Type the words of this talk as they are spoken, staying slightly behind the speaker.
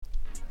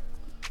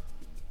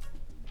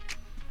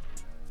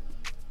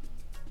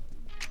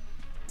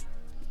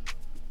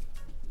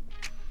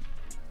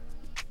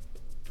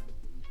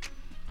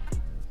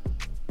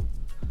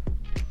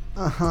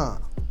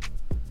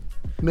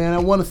Man, I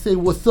want to say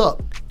what's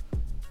up.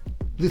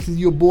 This is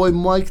your boy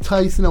Mike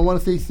Tyson. I want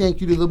to say thank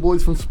you to the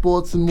boys from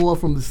Sports and More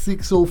from the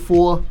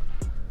 604.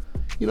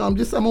 You know,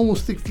 I'm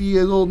almost 60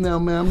 years old now,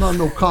 man. I'm not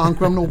no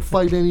conqueror. I'm no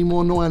fight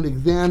anymore, no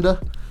Alexander.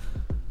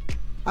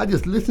 I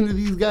just listen to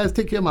these guys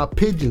take care of my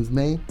pigeons,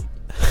 man.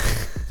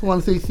 I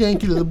want to say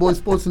thank you to the boys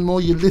Sports and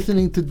More. You're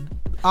listening to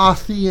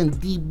RC and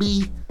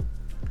DB.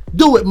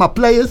 Do it, my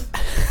players.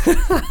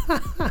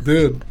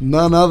 Dude,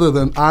 none other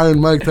than Iron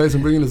Mike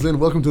Tyson bringing us in.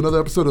 Welcome to another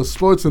episode of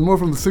Sports and More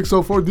from the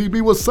 604.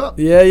 DB, what's up?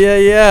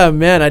 Yeah.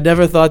 Man, I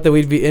never thought that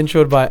we'd be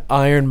introed by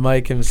Iron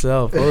Mike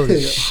himself.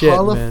 Holy shit,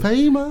 Hall man. of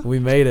Famer. We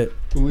made it.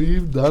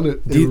 We've done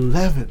it.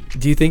 11.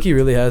 Do you think he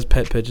really has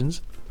pet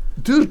pigeons?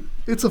 Dude,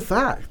 it's a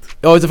fact.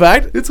 Oh, it's a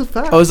fact? It's a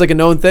fact. Oh, it's like a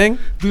known thing?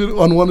 Dude,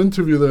 on one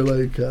interview, they're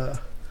like,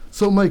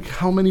 so Mike,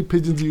 how many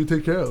pigeons do you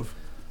take care of?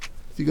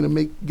 Is he going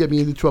to get me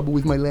into trouble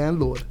with my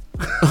landlord?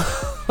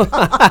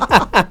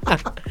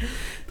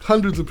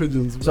 Hundreds of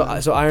pigeons.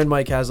 So Iron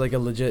Mike has like a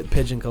legit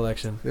pigeon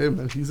collection. Hey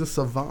man, he's a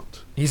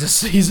savant. He's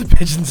a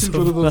pigeon He's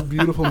savant. one of those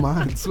beautiful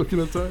minds. What can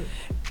I tell you?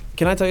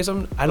 Can I tell you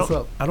something? I What's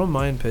up? I don't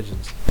mind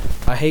pigeons.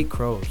 I hate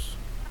crows.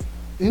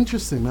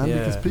 Interesting, man, Yeah.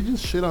 because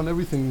pigeons shit on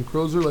everything, and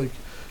crows are like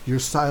your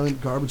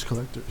silent garbage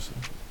collectors.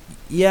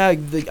 Yeah, I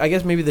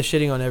guess maybe the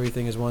shitting on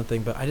everything is one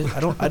thing, but I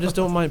just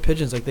don't mind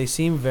pigeons. Like they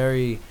seem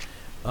very,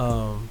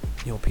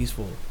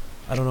 peaceful.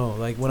 I don't know.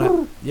 Like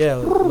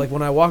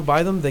when I walk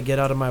by them, they get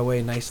out of my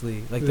way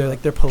nicely. Like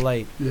they're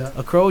polite. Yeah.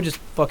 A crow just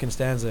fucking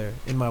stands there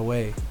in my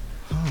way.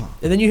 Huh.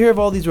 And then you hear of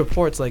all these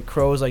reports like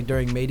crows like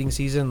during mating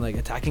season like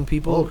attacking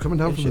people. Oh, coming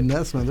down from the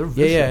nest, man. They're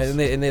vicious.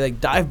 Yeah, and they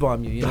like dive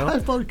bomb you, you know?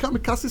 Dive bomb,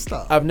 kamikaze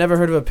style. I've never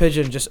heard of a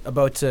pigeon just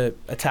about to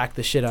attack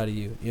the shit out of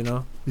you, you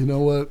know? You know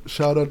what?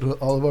 Shout out to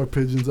all of our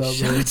pigeons out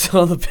Shout there. out to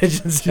all the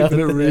pigeons out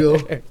Keeping it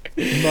there.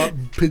 real. Not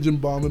pigeon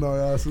bombing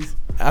our asses.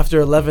 After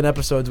 11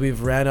 episodes,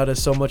 we've ran out of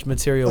so much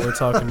material. We're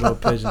talking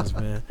about pigeons,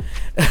 man.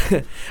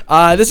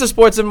 This is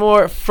Sports and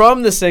More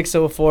from the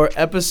 604,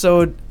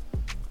 episode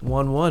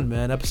 11,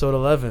 man. Episode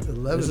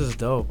 11. This is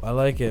dope. I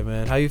like it,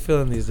 man. How you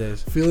feeling these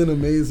days? Feeling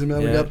amazing,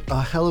 man. Yeah. We got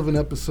a hell of an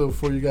episode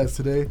for you guys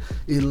today.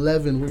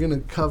 11. We're going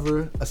to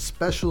cover a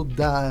special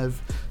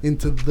dive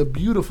into the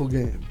beautiful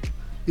game.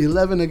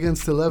 11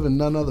 against 11,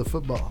 none other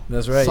football.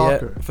 That's right.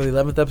 Soccer. Yeah. For the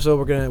 11th episode,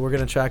 we're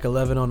gonna track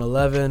 11 on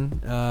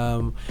 11.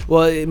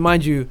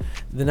 Mind you,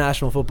 the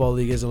National Football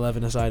League is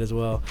 11 aside as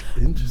well.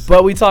 Interesting.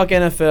 But we talk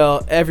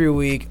NFL every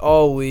week,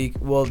 all week.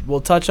 We'll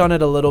touch on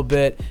it a little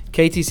bit.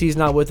 KTC's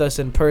not with us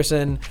in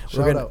person.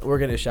 We're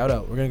gonna shout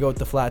out. We're gonna go with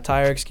the flat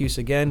tire excuse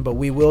again, but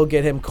we will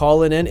get him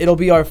calling in. It'll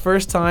be our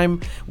first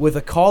time with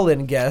a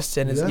call-in guest,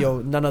 and it's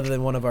none other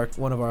than one of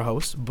our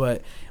hosts.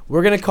 But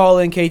we're going to call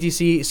in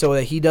KTC so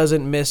that he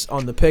doesn't miss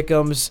on the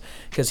Pick-ems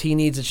because he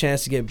needs a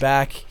chance to get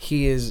back.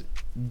 He is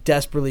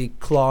desperately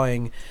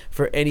clawing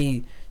for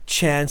any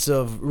chance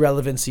of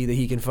relevancy that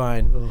he can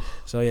find. Ugh.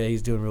 So, yeah,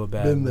 he's doing real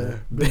bad. Been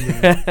there.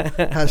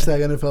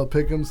 Hashtag NFL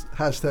Pick-ems.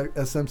 Hashtag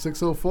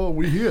SM604.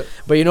 We here.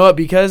 But you know what?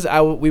 Because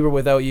we were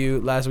without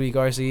you last week,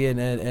 RC,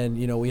 and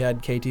you know, we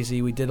had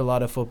KTC. We did a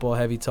lot of football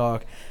heavy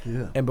talk.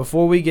 Yeah. And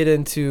before we get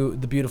into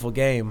the beautiful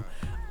game,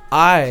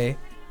 I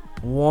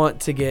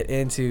want to get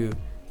into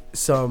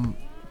some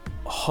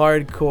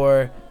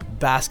hardcore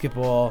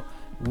basketball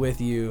with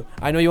you.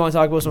 I know you want to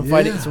talk about some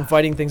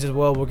fighting things as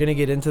well. We're gonna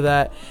get into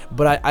that,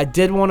 but I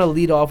did want to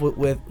lead off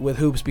with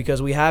hoops because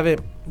we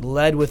haven't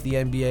led with the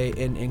NBA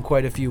in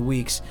quite a few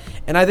weeks,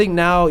 and I think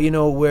now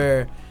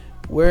we're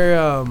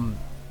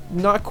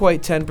not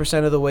quite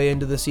 10% of the way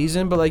into the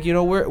season, but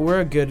we're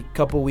a good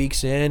couple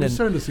weeks in. We're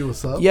starting to see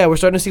what's up. Yeah, we're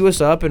starting to see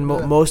what's up, and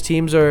most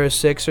teams are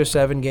 6 or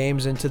 7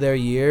 games into their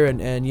year,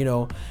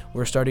 and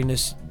we're starting to,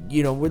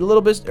 we're a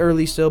little bit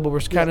early still, but we're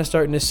kind of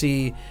starting to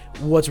see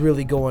what's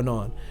really going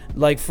on.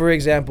 Like, for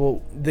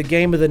example, the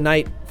game of the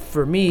night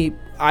for me,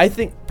 I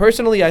think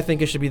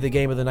it should be the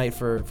game of the night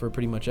for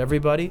pretty much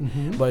everybody,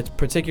 but it's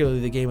particularly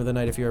the game of the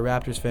night if you're a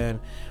Raptors fan.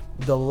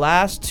 The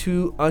last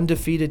 2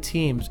 undefeated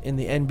teams in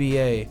the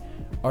NBA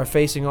are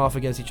facing off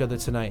against each other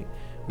tonight.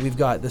 We've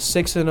got the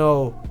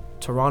 6-0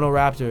 Toronto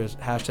Raptors,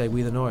 hashtag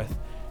We the North,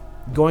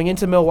 going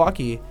into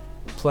Milwaukee,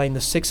 playing the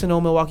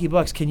 6-0 Milwaukee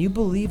Bucks. Can you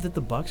believe that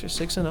the Bucks are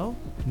 6-0?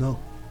 No.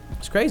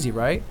 It's crazy,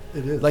 right?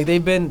 It is. Like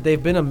they've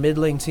been a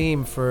middling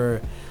team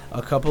for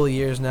a couple of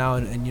years now,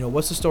 and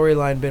what's the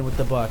storyline been with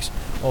the Bucks?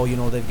 Oh,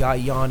 they've got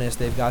Giannis,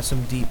 they've got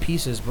some deep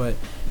pieces, but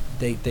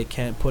they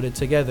can't put it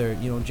together.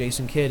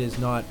 Jason Kidd is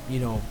not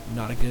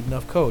a good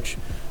enough coach.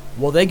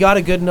 Well, they got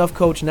a good enough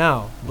coach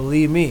now.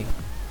 Believe me,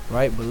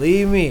 right?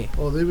 Believe me.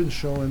 Well, they've been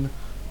showing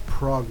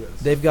progress.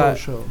 They got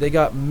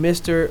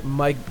Mr.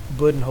 Mike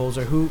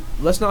Budenholzer, who,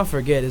 let's not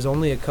forget, is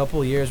only a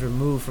couple years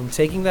removed from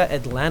taking that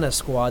Atlanta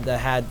squad that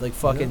had like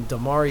fucking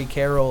Damari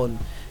Carroll and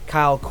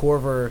Kyle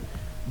Korver.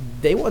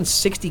 They won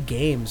 60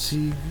 games.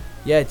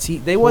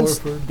 They won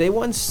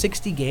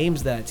 60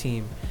 games, that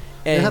team.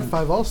 And they had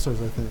 5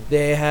 All-Stars, I think.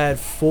 They had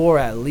 4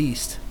 at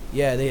least.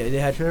 Yeah, they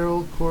had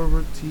Carroll,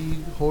 Korver, T,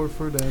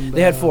 Horford, and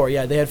they had 4.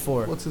 Yeah, they had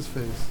 4. What's his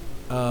face?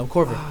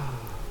 Korver,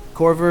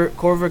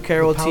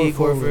 Carroll, T,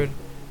 Korver.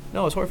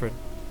 No, it's Horford.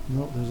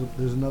 No,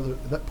 there's another.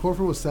 That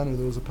Horford was center.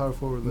 There was a power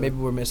forward there. Maybe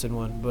we're missing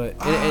one, but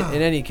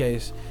in any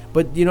case,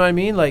 but you know what I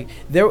mean. Like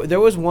there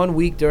was 1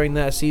 week during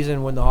that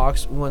season when the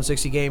Hawks won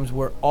 60 games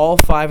where all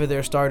 5 of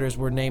their starters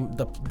were named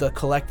the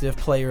collective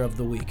player of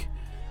the week.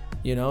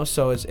 You know,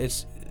 so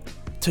it's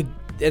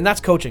and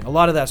that's coaching. A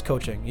lot of that's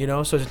coaching. You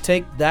know, so to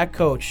take that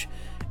coach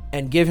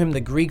and give him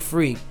the Greek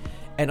Freak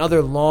and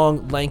other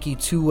long, lanky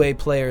two-way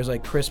players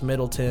like Chris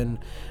Middleton,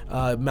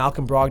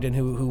 Malcolm Brogdon,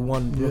 who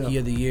won Rookie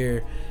of the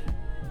Year.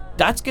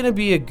 That's going to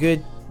be a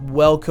good,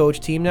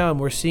 well-coached team now, and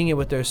we're seeing it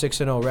with their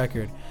 6-0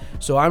 record.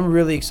 So I'm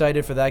really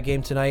excited for that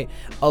game tonight.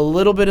 A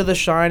little bit of the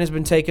shine has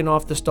been taken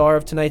off the star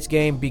of tonight's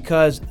game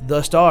because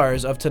the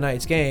stars of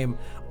tonight's game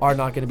are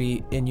not going to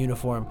be in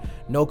uniform.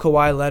 No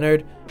Kawhi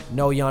Leonard,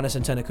 no Giannis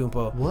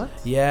Antetokounmpo. What?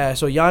 Yeah,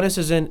 so Giannis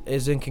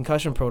is in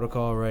concussion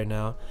protocol right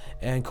now,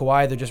 and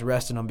Kawhi, they're just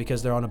resting him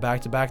because they're on a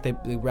back-to-back. The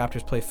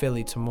Raptors play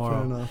Philly tomorrow.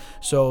 Fair enough.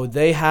 So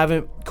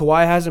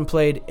Kawhi hasn't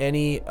played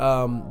any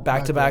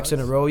back-to-backs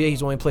in a row yet.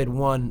 He's only played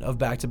 1 of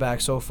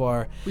back-to-back so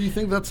far. But you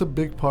think that's a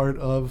big part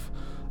of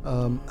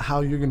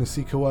how you're going to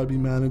see Kawhi be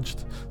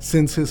managed,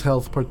 since his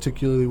health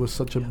particularly was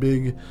such a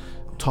big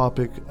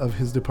topic of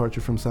his departure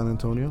from San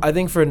Antonio? I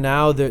think for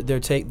now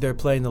they're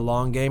playing the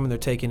long game and they're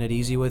taking it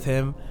easy with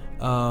him,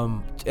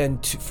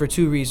 for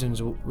 2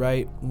 reasons,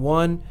 right?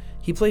 One,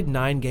 he played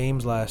 9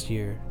 games last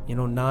year.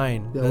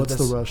 9. Yeah, what's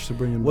the rush to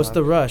bring him What's back?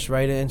 the rush,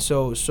 right? And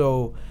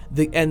so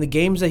the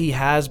games that he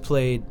has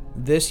played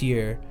this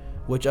year,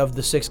 which of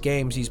the 6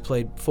 games he's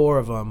played 4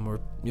 of them, or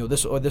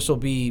this will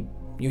be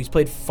he's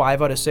played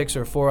 5 out of 6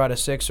 or 4 out of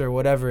 6 or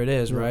whatever it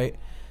is, right?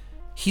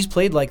 He's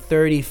played like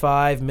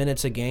 35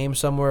 minutes a game,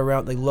 somewhere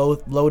around like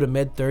low to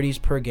mid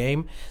 30s per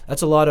game.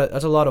 That's a lot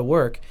of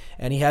work,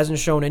 and he hasn't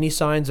shown any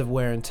signs of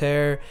wear and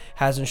tear.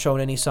 Hasn't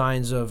shown any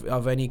signs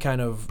of any kind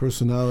of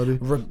personality.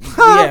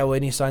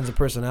 Any signs of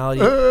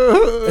personality.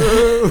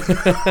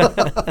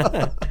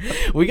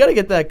 We gotta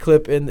get that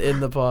clip in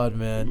the pod,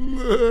 man.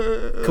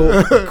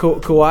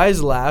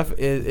 Kawhi's laugh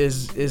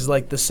is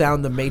like the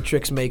sound the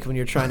Matrix make when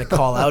you're trying to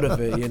call out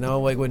of it.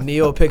 Like when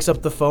Neo picks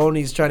up the phone,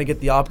 he's trying to get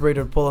the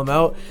operator to pull him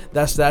out.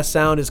 That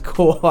sound is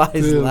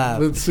Kawhi's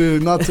laugh. Let's see,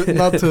 not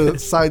to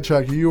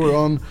sidetrack you. You were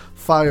on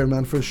fire,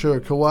 man, for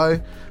sure.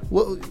 Kawhi,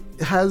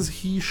 has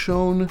he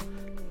shown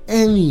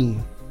any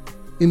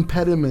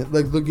impediment?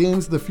 Like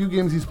the few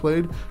games he's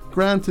played,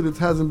 granted it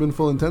hasn't been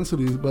full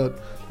intensities, but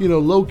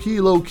low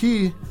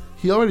key,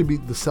 he already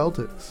beat the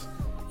Celtics.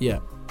 Yeah.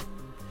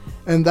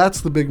 And that's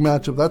the big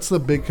matchup. That's the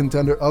big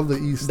contender of the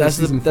East. That's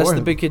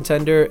the big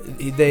contender.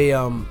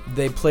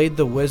 They played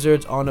the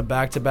Wizards on a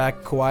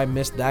back-to-back. Kawhi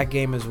missed that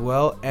game as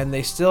well, and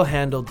they still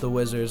handled the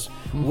Wizards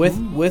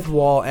with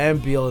Wall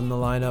and Beal in the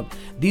lineup.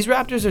 These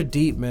Raptors are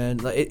deep, man.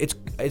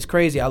 It's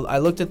crazy. I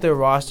looked at their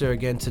roster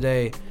again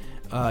today.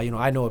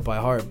 I know it by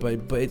heart,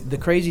 but the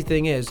crazy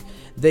thing is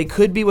they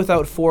could be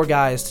without 4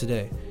 guys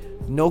today.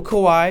 No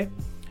Kawhi,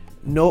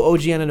 no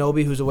OG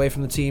Anunoby, who's away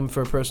from the team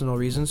for personal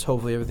reasons.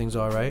 Hopefully everything's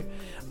all right.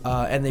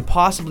 And they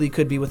possibly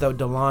could be without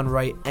DeLon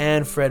Wright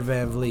and Fred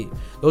VanVleet.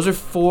 Those are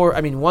 4,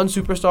 1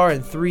 superstar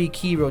and 3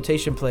 key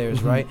rotation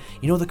players, right?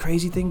 The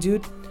crazy thing,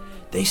 dude?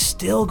 They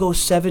still go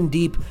 7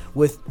 deep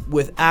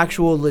with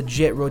actual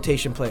legit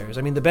rotation players.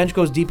 The bench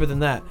goes deeper than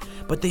that,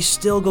 but they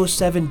still go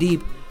 7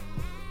 deep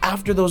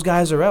after those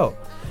guys are out.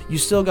 You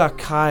still got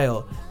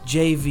Kyle,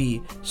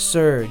 JV,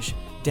 Serge,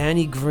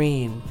 Danny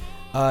Green,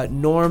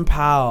 Norm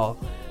Powell.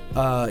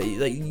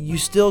 You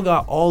still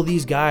got all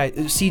these guys,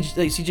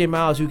 CJ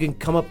Miles, who can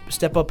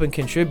step up and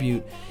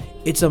contribute.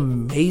 It's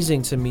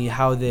amazing to me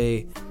how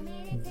they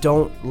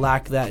don't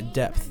lack that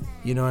depth.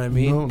 You know what I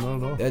mean?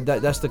 No.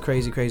 That's the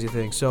crazy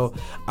thing. So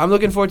I'm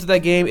looking forward to that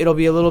game. It'll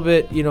be a little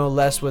bit,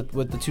 less with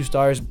the 2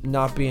 stars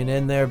not being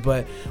in there,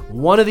 but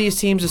one of these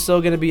teams is still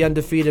going to be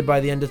undefeated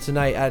by the end of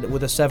tonight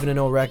with a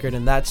 7-0 record,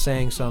 and that's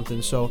saying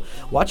something. So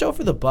watch out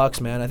for the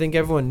Bucks, man. I think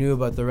everyone knew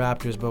about the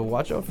Raptors, but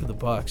watch out for the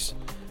Bucks.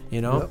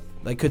 Yep.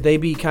 Like, could they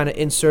be kind of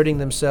inserting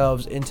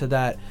themselves into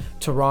that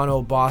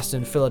Toronto,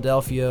 Boston,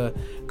 Philadelphia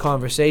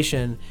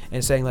conversation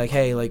and saying, like,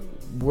 hey, like,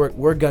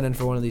 we're gunning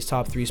for one of these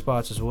top 3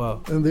 spots as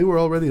well? And they were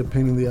already a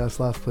pain in the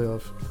ass last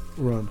playoff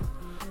run.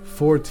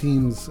 4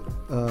 teams.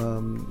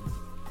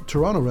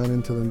 Toronto ran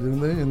into them, didn't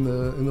they, in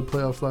the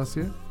playoffs last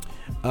year?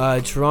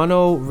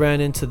 Toronto ran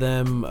into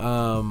them.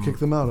 Kicked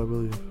them out, I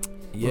believe.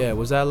 Yeah,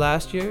 was that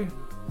last year?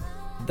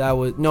 That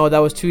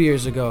was 2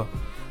 years ago.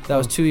 That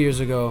was 2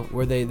 years ago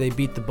where they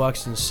beat the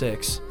Bucks in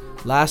 6.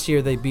 Last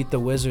year they beat the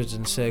Wizards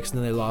in 6, and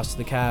then they lost to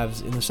the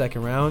Cavs in the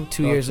second round.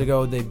 2 years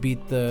ago they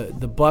beat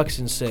the Bucks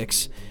in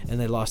 6, and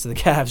they lost to the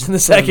Cavs in the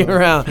second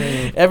round.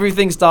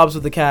 Everything stops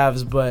with the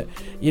Cavs, but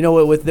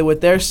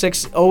with their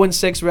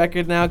 0-6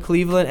 record now,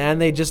 Cleveland,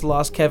 and they just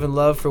lost Kevin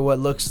Love for what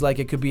looks like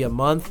it could be a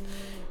month.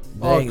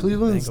 They ain't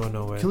going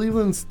nowhere.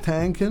 Cleveland's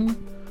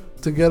tanking,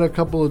 to get a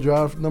couple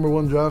of number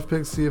 1 draft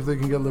picks, see if they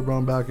can get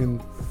LeBron back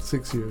in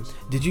 6 years.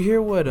 Did you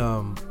hear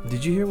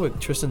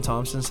what Tristan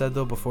Thompson said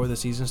though before the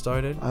season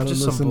started? I don't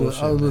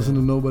listen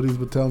to nobody's,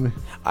 but tell me.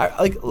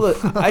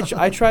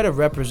 I try to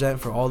represent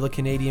for all the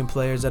Canadian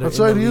players that are. That's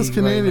right. He is Right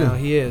Canadian. now.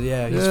 He is.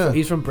 Yeah.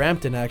 He's from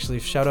Brampton actually.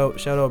 Shout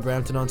out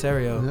Brampton,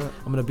 Ontario. Yeah.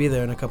 I'm gonna be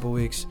there in a couple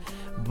weeks,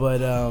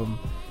 but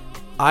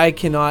I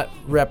cannot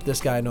rep this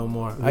guy no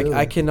more. Really?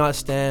 I cannot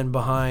stand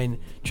behind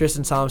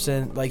Tristan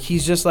Thompson. Like,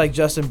 he's just like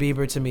Justin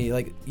Bieber to me.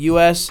 Like,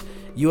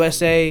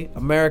 USA,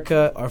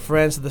 America, our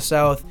friends to the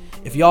South.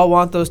 If y'all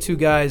want those two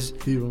guys,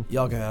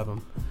 y'all can have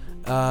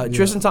them.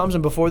 Tristan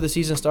Thompson, before the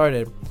season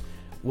started,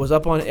 was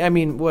up on,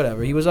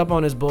 whatever. He was up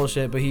on his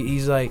bullshit, but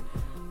he's like,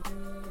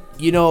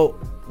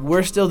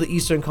 we're still the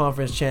Eastern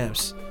Conference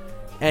champs.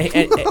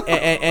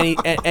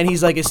 And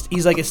he's like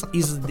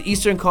the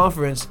Eastern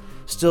Conference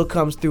still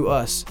comes through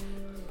us.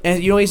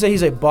 And you know what he said?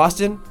 He's like,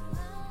 Boston,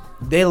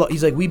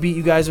 he's like, we beat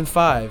you guys in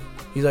 5.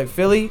 He's like,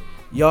 Philly,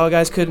 y'all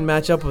guys couldn't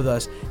match up with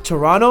us.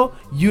 Toronto,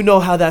 you know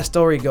how that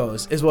story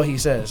goes, is what he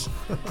says.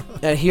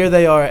 And here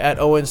they are at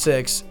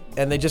 0-6,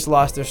 and they just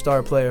lost their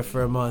star player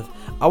for a month.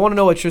 I want to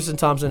know what Tristan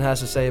Thompson has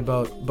to say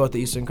about the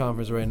Eastern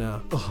Conference right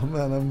now. Oh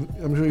man,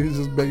 I'm sure he's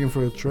just begging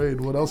for a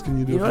trade. What else can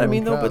you do? You know what I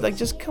mean, though? But like,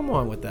 just come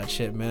on with that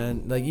shit,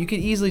 man. Like, you could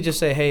easily just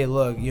say, hey,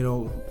 look,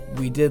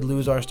 we did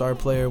lose our star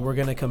player. We're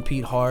gonna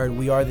compete hard.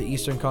 We are the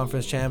Eastern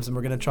Conference champs, and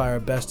we're gonna try our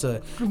best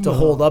to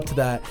hold up to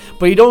that.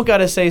 But you don't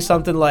gotta say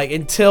something like,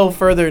 until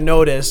further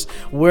notice,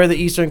 we're the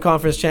Eastern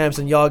Conference champs,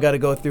 and y'all gotta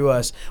go through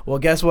us. Well,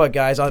 guess what,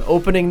 guys? On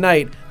opening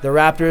night, the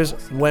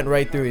Raptors went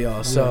right through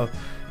y'all. So.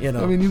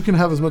 You can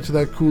have as much of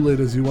that Kool-Aid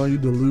as you want. You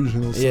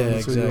delusional. Yeah,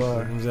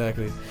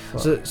 exactly.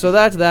 So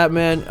that's that,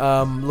 man.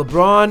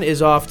 LeBron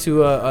is off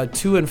to a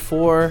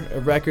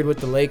 2-4 record with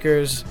the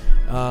Lakers.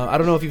 I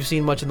don't know if you've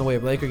seen much in the way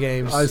of Laker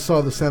games. I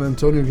saw the San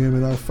Antonio game,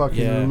 and I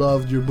fucking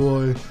loved your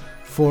boy,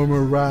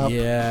 former Rap,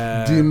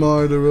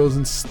 DeMar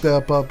DeRozan,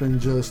 step up and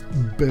just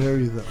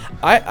bury them.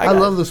 I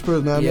love the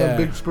Spurs, man. I'm a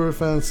big Spurs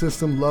fan.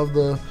 System. Love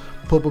the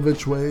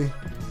Popovich way.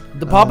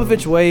 The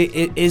Popovich way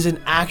is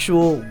an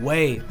actual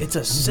way. It's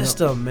a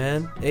system,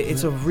 man.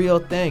 It's a real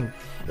thing.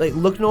 Like,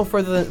 look no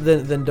further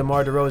than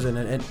DeMar DeRozan,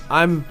 and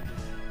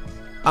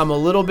I'm a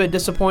little bit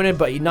disappointed,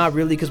 but not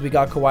really, because we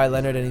got Kawhi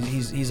Leonard, and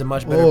he's a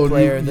much better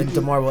player than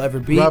DeMar will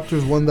ever be.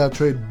 Raptors won that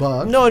trade,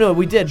 but no,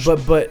 we did.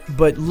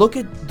 But look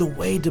at the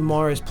way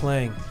DeMar is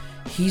playing.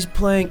 He's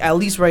playing, at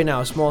least right now,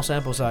 a small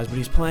sample size, but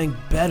he's playing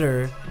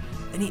better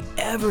than he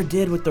ever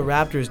did with the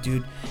Raptors,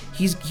 dude.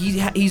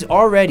 He's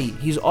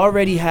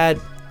already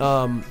had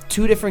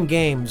 2 different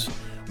games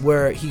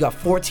where he got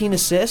 14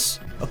 assists,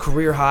 a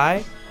career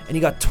high, and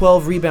he got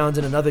 12 rebounds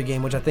in another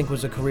game, which I think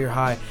was a career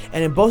high.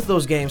 And in both of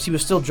those games, he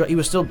was still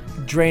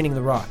draining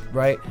the rock,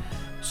 right?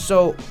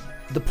 So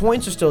the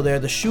points are still there,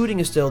 the shooting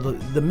is still,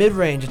 the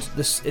mid-range,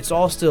 it's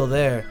all still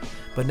there.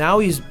 But now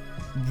he's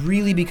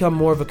really become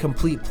more of a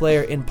complete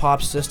player in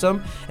Pop's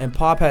system, and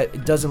Pop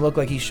doesn't look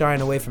like he's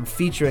shying away from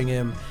featuring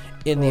him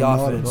in the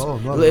offense.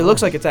 It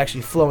looks like it's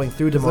actually flowing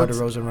through DeMar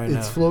DeRozan right now.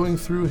 It's flowing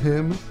through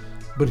him.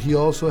 But he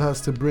also has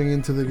to bring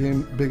into the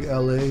game big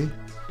LA,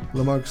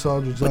 LaMarcus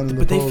Aldridge down in the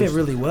post. But they fit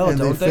really well,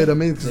 don't they? Fit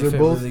amazing, because they're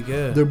both really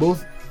good. They're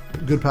both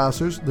good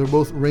passers. They're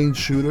both range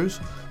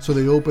shooters, so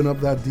they open up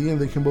that D and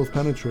they can both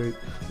penetrate.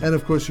 And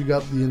of course, you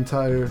got the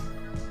entire,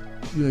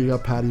 you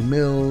got Patty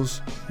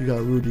Mills, you got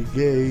Rudy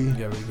Gay.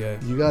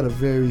 You got a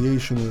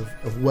variation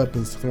of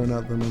weapons thrown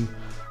at them.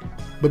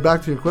 But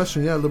back to your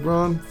question,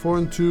 LeBron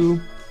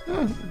 4-2.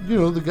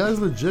 The guy's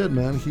legit,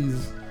 man.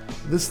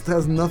 This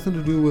has nothing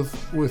to do with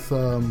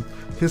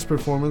his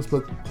performance,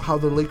 but how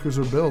the Lakers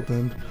are built.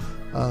 And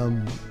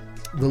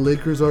the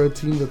Lakers are a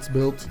team that's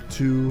built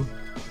to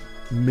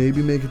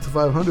maybe make it to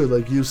 500,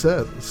 like you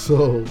said.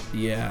 So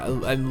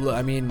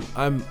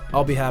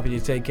I'll be happy to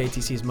take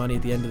KTC's money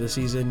at the end of the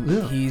season.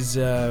 Yeah. He's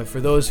for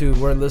those who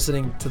weren't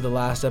listening to the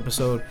last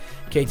episode,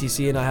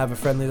 KTC and I have a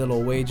friendly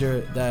little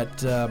wager that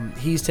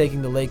he's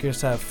taking the Lakers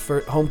to have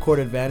home court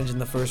advantage in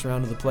the first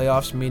round of the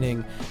playoffs,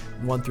 meaning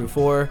 1 through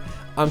 4.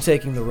 I'm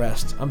taking the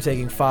rest. I'm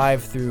taking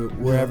 5 through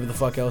wherever the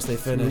fuck else they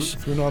finish.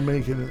 They're not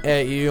making it.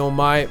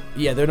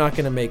 They're not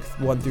going to make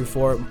 1 through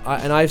 4.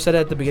 And I've said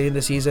at the beginning of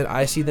the season,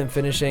 I see them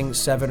finishing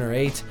 7 or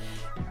 8.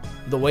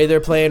 The way they're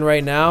playing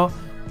right now,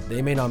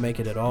 they may not make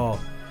it at all.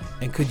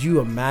 And could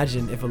you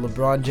imagine if a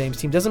LeBron James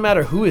team, doesn't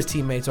matter who his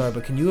teammates are,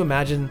 but can you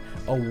imagine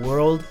a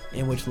world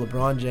in which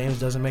LeBron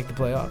James doesn't make the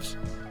playoffs?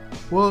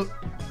 Well,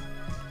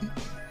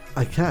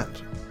 I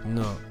can't.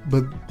 No.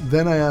 But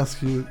then I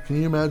ask you,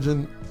 can you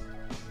imagine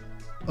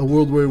a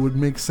world where it would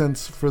make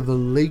sense for the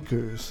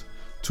Lakers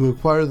to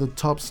acquire the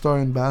top star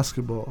in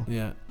basketball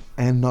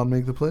and not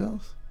make the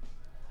playoffs?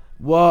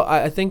 Well,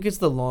 I think it's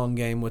the long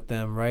game with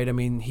them, right? I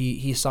mean,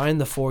 he signed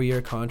the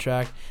 4-year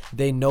contract.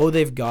 They know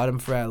they've got him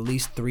for at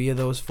least 3 of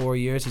those 4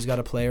 years. He's got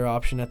a player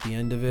option at the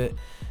end of it.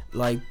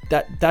 Like,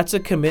 that's a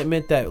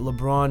commitment that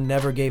LeBron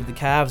never gave the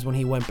Cavs when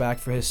he went back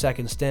for his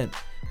second stint.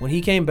 When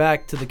he came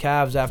back to the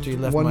Cavs after he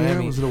left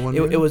Miami,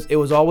 it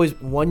was always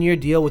 1-year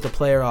deal with a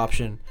player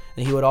option.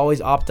 and he would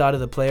always opt out of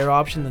the player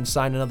option and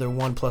sign another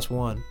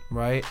 1+1,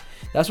 right?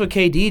 That's what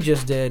KD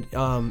just did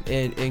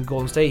in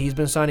Golden State. He's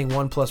been signing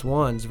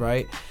 1+1s,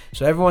 right?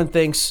 So everyone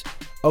thinks,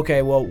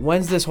 okay, well,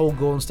 when's this whole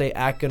Golden State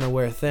act going to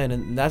wear thin?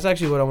 And that's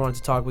actually what I wanted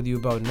to talk with you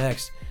about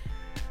next.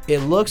 It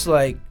looks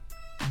like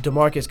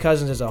DeMarcus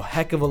Cousins is a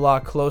heck of a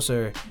lot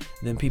closer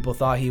than people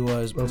thought he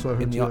was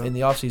in the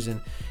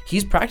offseason.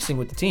 He's practicing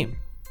with the team.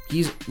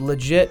 He's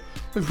legit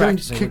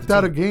practicing. He's kicked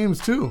out of games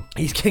too.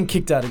 He's getting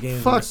kicked out of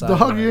games. Fuck,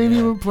 dog, you ain't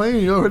even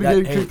playing. You're already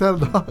getting kicked out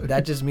of dog.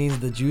 That just means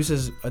the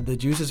juices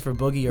for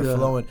Boogie are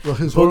flowing. Well,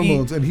 his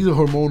hormones, and he's a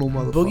hormonal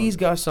motherfucker. Boogie's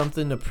got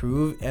something to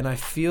prove, and I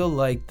feel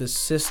like the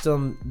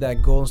system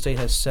that Golden State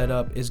has set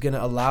up is going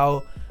to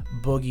allow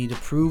Boogie to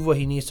prove what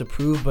he needs to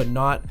prove, but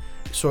not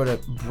sort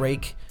of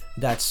break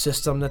that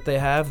system that they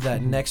have,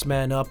 that next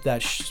man up,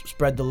 that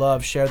spread the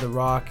love, share the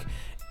rock,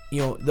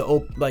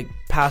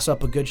 pass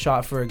up a good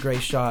shot for a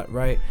great shot,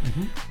 right?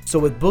 So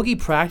with Boogie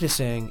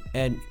practicing,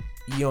 and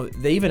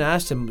they even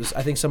asked him,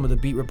 I think some of the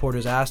beat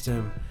reporters asked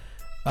him,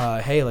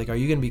 hey, like, are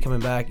you gonna be coming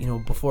back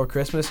before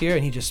Christmas here?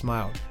 And he just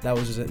smiled. That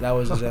was his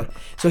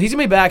so he's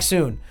gonna be back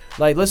soon.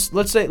 Like, let's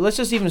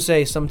just even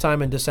say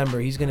sometime in December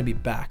he's gonna be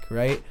back,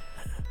 right?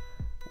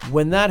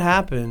 When that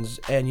happens,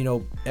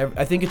 and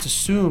I think it's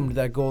assumed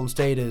that Golden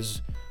State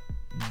is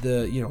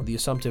the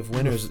assumptive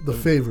winners, the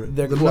favorite,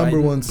 the number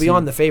one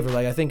beyond seed. The favorite.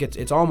 Like, I think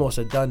it's almost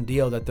a done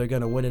deal that they're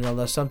going to win it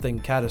unless something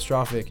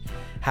catastrophic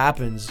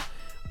happens.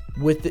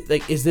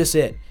 Is this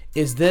it?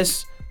 Is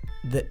this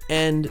the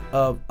end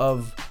of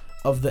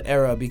the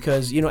era?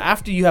 Because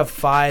after you have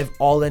 5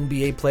 All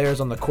NBA players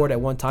on the court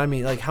at one time,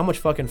 how much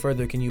fucking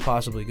further can you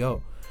possibly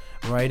go?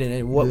 Right,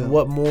 and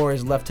what more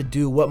is left to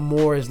do? What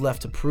more is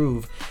left to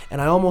prove?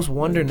 And I almost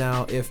wonder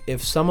now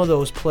if some of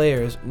those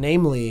players,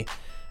 namely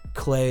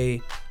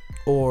Clay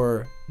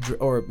or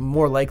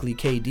more likely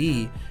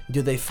KD,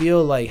 do they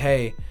feel like,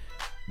 hey,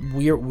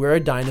 we're a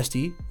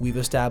dynasty, we've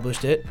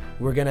established it,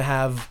 we're gonna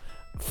have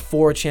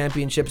 4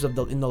 championships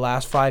in the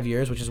last 5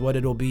 years, which is what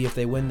it'll be if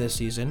they win this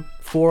season.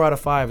 4 out of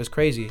 5 is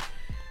crazy.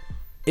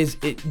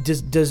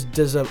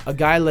 Does a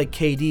guy like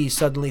KD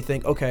suddenly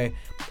think, okay,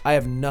 I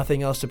have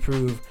nothing else to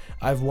prove?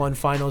 I've won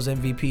Finals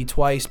MVP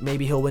twice.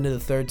 Maybe he'll win it the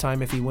third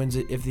time if he wins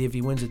it. If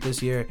he wins it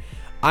this year,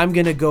 I'm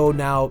gonna go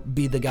now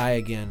be the guy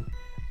again,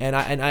 and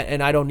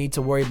I don't need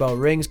to worry about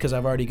rings because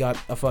I've already got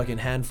a fucking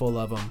handful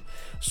of them.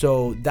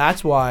 So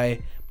that's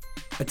why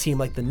a team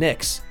like the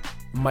Knicks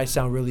might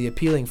sound really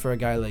appealing for a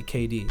guy like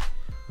KD,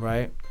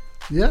 right?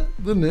 Yeah,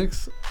 the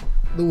Knicks,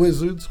 the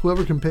Wizards,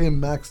 whoever can pay him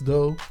max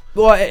dough.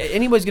 Well,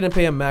 anybody's going to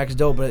pay him max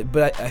dough,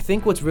 but I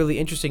think what's really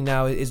interesting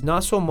now is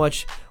not so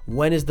much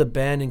when is the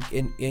band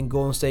in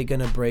Golden State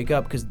going to break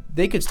up, because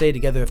they could stay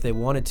together if they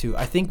wanted to.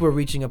 I think we're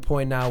reaching a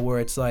point now where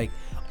it's like,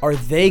 are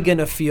they going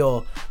to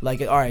feel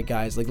like, all right,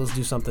 guys, like, let's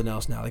do something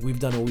else now. Like, we've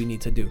done what we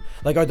need to do.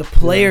 Like, are the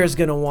players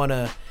going to want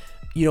to,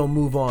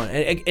 move on?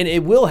 And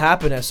it will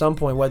happen at some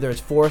point, whether it's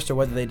forced or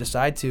whether they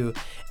decide to.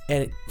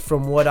 And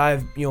from what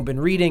I've been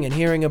reading and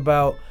hearing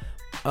about,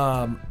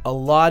 a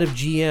lot of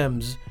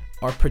GMs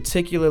are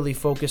particularly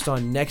focused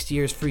on next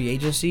year's free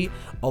agency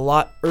a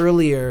lot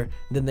earlier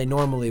than they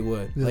normally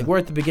would. Yeah. Like, we're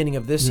at the beginning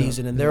of this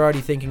season, and they're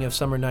already thinking of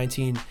summer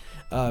 19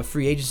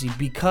 free agency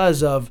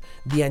because of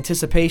the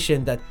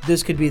anticipation that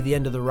this could be the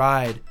end of the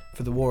ride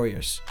for the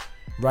Warriors,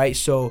 right?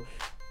 So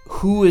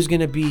who is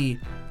going to be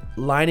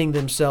lining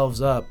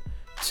themselves up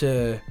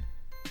to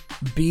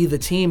be the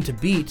team to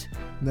beat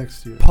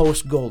next year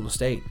post Golden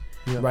State,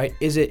 right?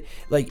 Is it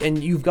like,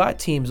 and you've got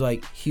teams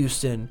like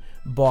Houston,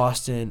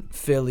 Boston,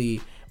 Philly,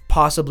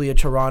 possibly a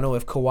Toronto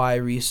if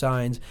Kawhi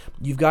re-signs.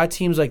 You've got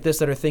teams like this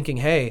that are thinking,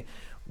 hey,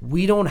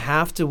 we don't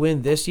have to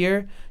win this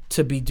year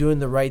to be doing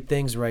the right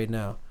things right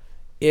now.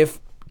 If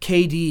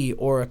KD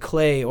or a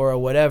Clay or a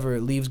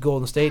whatever leaves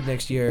Golden State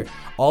next year,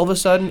 all of a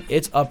sudden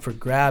it's up for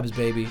grabs,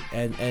 baby,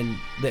 and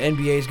the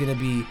NBA is going to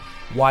be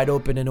wide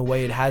open in a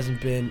way it hasn't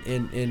been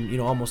in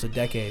almost a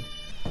decade.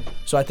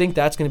 So I think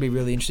that's going to be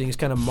really interesting, is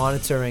kind of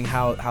monitoring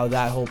how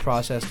that whole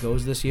process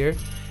goes this year,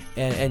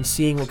 and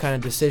seeing what kind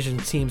of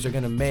decisions teams are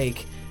going to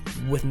make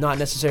with not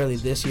necessarily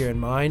this year in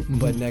mind,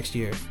 but next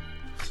year.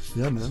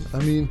 Yeah, man. I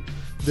mean,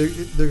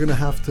 they're going to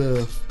have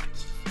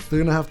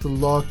to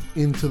lock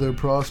into their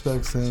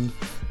prospects. And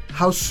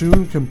how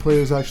soon can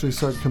players actually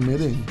start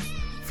committing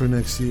for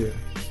next year?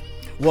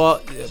 Well,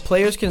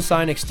 players can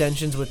sign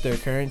extensions with their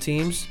current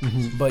teams,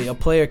 but a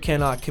player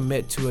cannot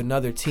commit to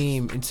another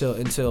team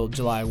until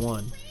July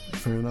 1.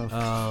 Fair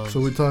enough.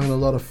 So we're talking a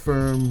lot of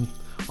firm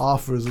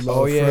offers, a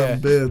lot of firm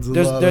bids.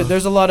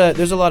 There's a lot of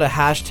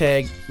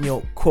hashtag,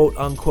 quote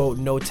unquote,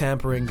 no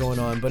tampering going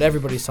on, but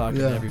everybody's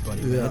talking to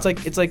everybody. Man.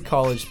 It's like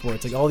college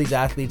sports. Like, all these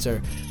athletes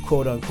are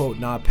quote unquote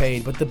not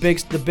paid, but the big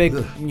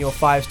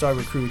 5-star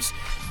recruits,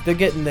 they're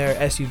getting their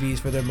SUVs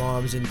for their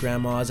moms and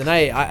grandmas, and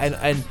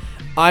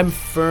I'm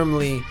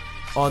firmly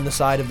on the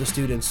side of the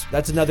students.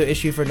 That's another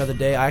issue for another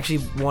day. I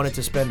actually wanted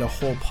to spend a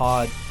whole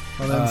pod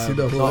on the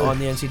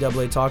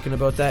NCAA talking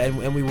about that,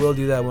 and we will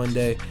do that one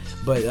day.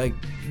 But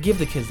give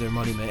the kids their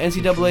money, man.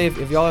 NCAA,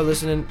 if y'all are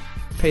listening,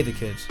 pay the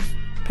kids,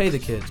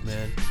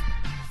 man.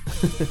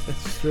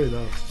 Straight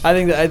up.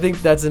 I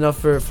think that's enough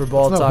for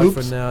ball talk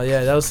hoops. for now.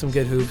 Yeah, that was some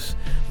good hoops.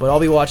 But I'll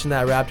be watching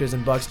that Raptors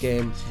and Bucks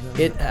game.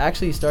 Yeah. It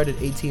actually started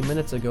 18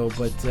 minutes ago,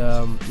 but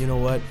you know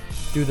what?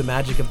 Through the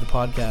magic of the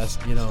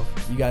podcast,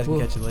 you guys can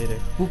catch it later.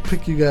 We'll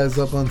pick you guys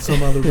up on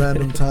some other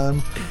random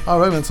time.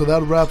 All right, man. So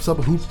that wraps up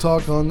Hoop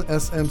Talk on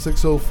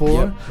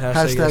SM604. Yep.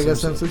 Hashtag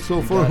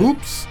SM604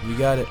 Hoops. You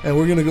got it. And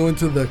we're going to go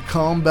into the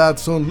combat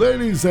zone.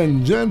 Ladies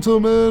and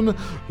gentlemen,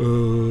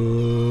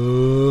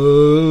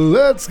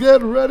 let's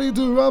get ready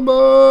to rumble.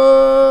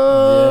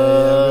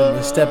 Yeah, we're going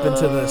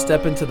to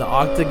step into the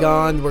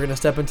octagon. We're going to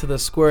step into the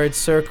squared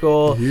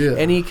circle. Yeah.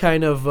 Any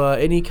kind of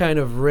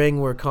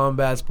ring where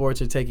combat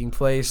sports are taking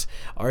place.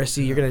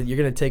 RC, you're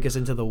gonna take us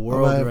into the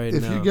world right now.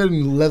 If you're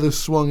getting leather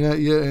swung at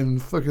you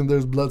and fucking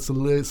there's blood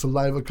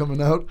saliva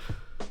coming out,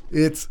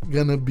 it's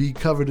gonna be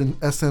covered in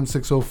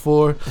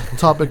SM604.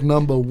 Topic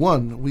number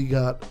 1, we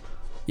got.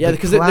 Yeah,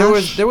 because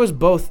there was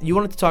both. You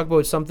wanted to talk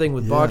about something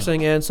with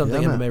boxing and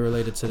something MMA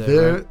related today.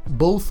 Right?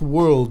 Both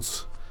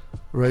worlds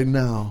right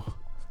now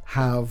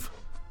have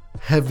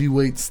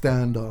heavyweight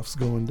standoffs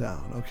going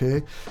down.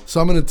 Okay, so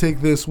I'm gonna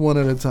take this one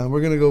at a time. We're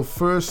gonna go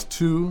first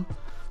to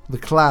the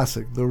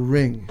classic, the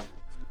ring.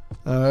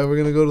 All right, we're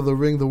gonna go to the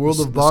ring, the world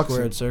of boxing.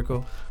 Squared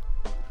circle.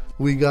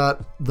 We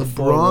got the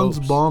bronze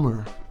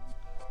bomber,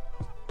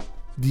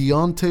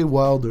 Deontay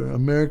Wilder,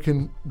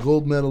 American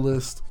gold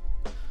medalist,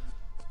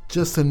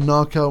 just a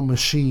knockout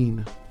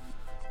machine,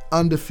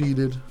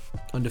 undefeated,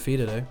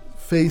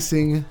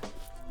 facing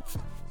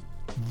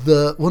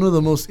one of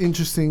the most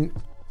interesting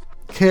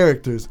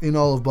characters in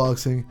all of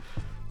boxing,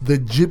 the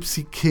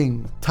Gypsy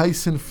King,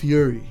 Tyson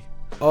Fury.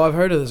 Oh, I've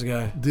heard of this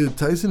guy. Dude,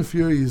 Tyson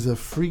Fury is a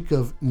freak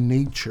of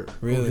nature.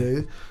 Really?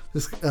 Okay?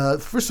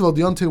 First of all,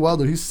 Deontay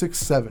Wilder, he's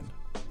 6'7".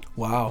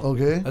 Wow.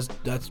 Okay?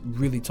 That's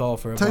really tall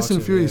for a Tyson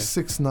boxer. Fury is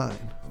 6'9".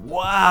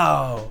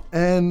 Wow.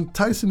 And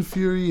Tyson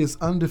Fury is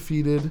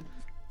undefeated,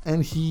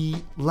 and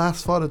he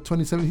last fought at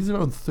 27. He's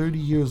around 30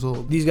 years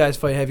old. These guys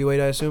fight heavyweight,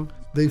 I assume?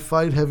 They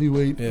fight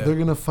heavyweight. Yeah. They're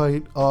going to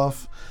fight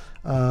off.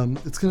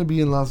 It's going to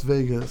be in Las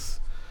Vegas.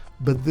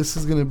 But this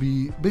is going to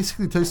be...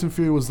 Basically, Tyson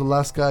Fury was the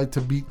last guy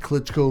to beat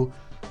Klitschko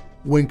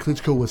when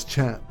Klitschko was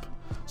champ.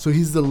 So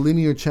he's the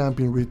linear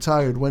champion,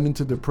 retired, went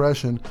into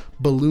depression,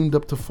 ballooned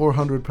up to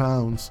 400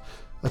 pounds,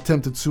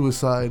 attempted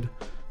suicide,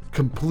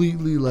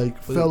 completely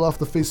fell off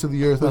the face of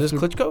the earth. Was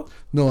this Klitschko?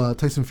 No,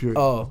 Tyson Fury.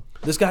 Oh,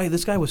 this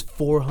guy was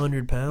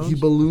 400 pounds? He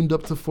ballooned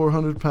up to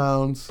 400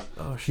 pounds.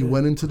 Oh, shit. He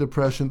went into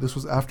depression. This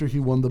was after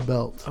he won the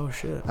belt. Oh,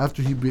 shit.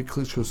 After he beat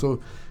Klitschko.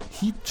 So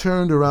he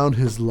turned around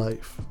his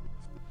life.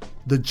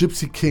 The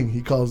Gypsy King, he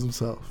calls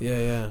himself.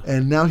 Yeah.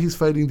 And now he's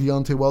fighting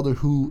Deontay Wilder,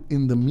 who,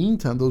 in the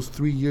meantime, those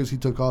 3 years he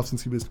took off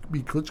since he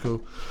beat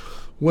Klitschko,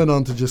 went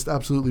on to just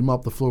absolutely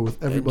mop the floor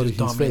with everybody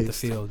he's faced. The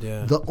field,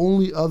 yeah. The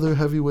only other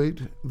heavyweight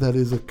that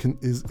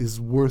is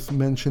worth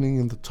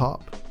mentioning in the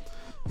top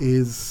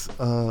is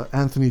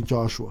Anthony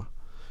Joshua.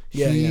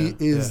 He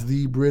is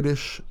the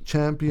British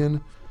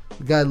champion.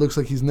 The guy looks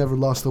like he's never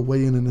lost a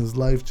weigh-in his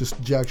life, just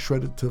jack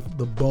shredded to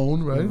the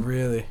bone, right?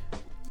 Really?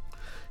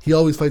 He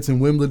always fights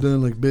in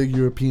Wimbledon, like big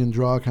European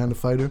draw kind of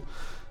fighter.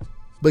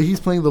 But he's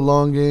playing the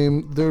long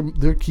game.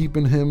 They're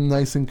keeping him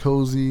nice and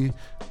cozy.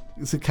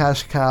 It's a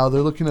cash cow.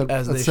 They're looking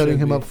at setting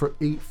him up for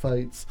 8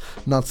 fights,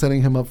 not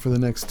setting him up for the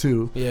next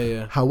 2.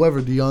 Yeah.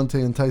 However,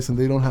 Deontay and Tyson,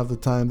 they don't have the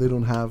time. They're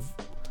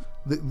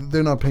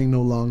not playing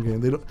no long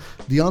game.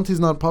 Deontay's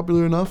not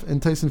popular enough,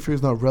 and Tyson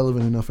Fury's not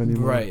relevant enough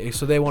anymore. Right.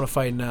 So they want to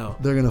fight now.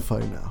 They're gonna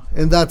fight now,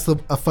 and that's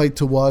a fight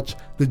to watch.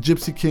 The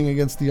Gypsy King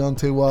against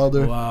Deontay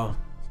Wilder. Wow.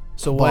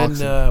 So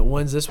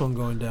when's this one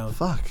going down?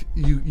 Fuck,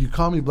 you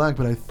call me blank,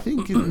 but I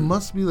think it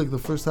must be like the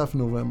first half of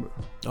November.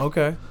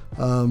 Okay.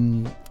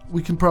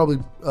 We can probably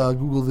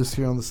Google this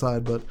here on the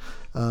side, but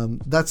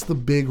that's the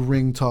big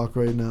ring talk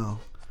right now.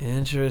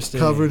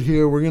 Interesting. Covered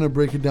here. We're going to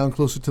break it down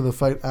closer to the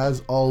fight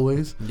as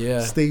always.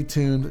 Yeah. Stay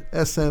tuned.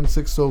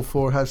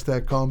 SM604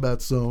 hashtag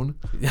combat zone.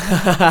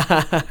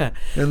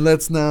 And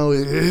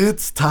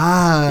it's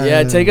time.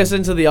 Yeah, take us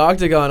into the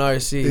Octagon,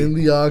 RC. In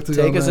the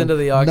Octagon. Take us into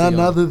the Octagon.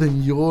 None other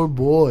than your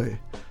boy.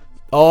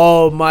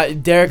 Oh, my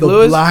Derek The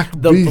Lewis, Black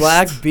the Beast.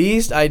 Black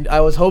Beast.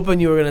 I was hoping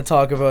you were going to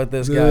talk about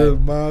this guy.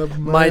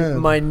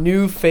 My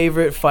new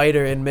favorite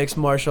fighter in mixed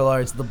martial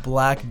arts, the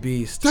Black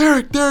Beast.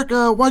 Derek,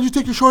 why'd you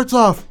take your shorts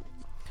off?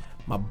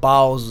 My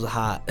balls was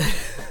hot.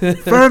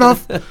 Fair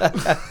enough.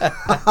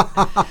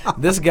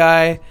 This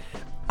guy,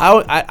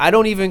 I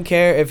don't even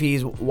care if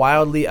he's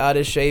wildly out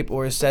of shape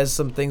or says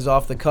some things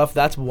off the cuff.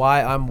 That's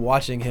why I'm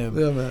watching him.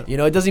 Yeah, man. You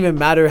know, it doesn't even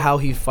matter how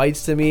he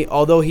fights to me.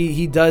 Although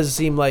he does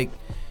seem like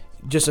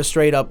just a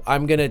straight up,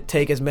 I'm going to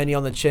take as many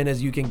on the chin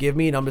as you can give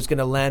me, and I'm just going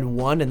to land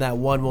one, and that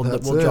one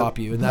will drop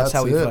you. And that's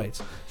how he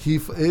fights.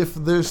 If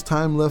there's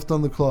time left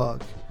on the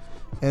clock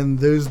and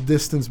there's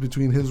distance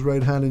between his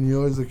right hand and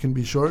yours that can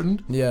be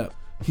shortened, yeah,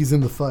 he's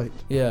in the fight.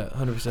 Yeah,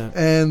 100%.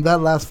 And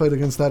that last fight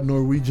against that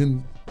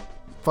Norwegian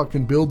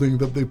fucking building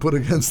that they put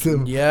against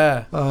him.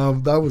 Yeah.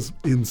 That was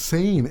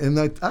insane. And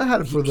I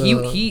had it for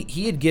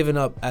he had given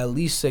up at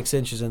least 6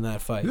 inches in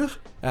that fight. Yeah.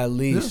 At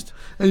least.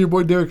 Yeah. And your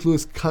boy Derek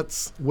Lewis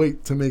cuts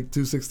weight to make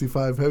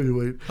 265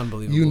 heavyweight.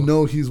 Unbelievable. You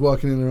know he's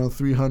walking in around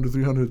 300,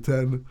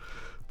 310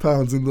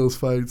 pounds in those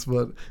fights.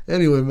 But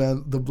anyway,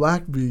 man, the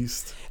Black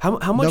Beast. How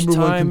much number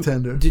time one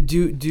contender.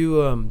 do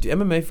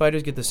MMA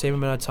fighters get the same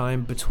amount of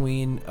time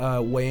between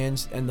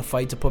weigh-ins and the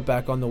fight to put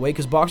back on the weight?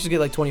 Because boxers get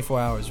like 24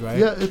 hours, right?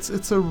 Yeah,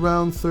 it's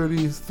around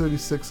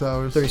 36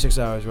 hours. 36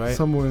 hours, right?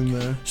 Somewhere in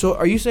there. So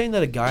are you saying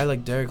that a guy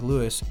like Derek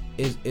Lewis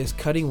is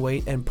cutting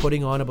weight and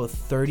putting on about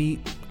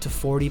 30 to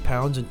 40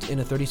 pounds in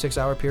a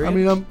 36-hour period? I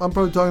mean, I'm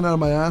probably talking out of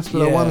my ass,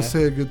 but I want to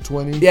say a good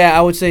 20. Yeah,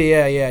 I would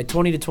say,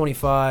 20 to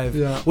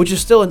 25, which is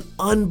still an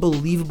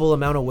unbelievable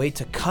amount of weight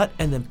to cut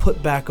and then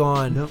put back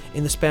on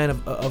in the span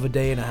of a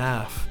day and a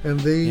half. And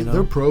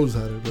they're pros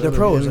at it. Right? They're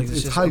pros. Like,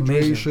 it's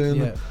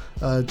hydration,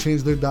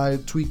 change their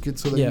diet, tweak it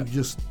so that you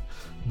just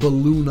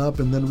balloon up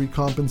and then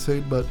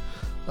recompensate. But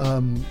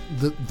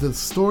the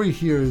story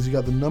here is you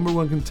got the number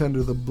one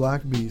contender, the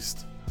Black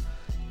Beast,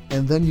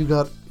 and then you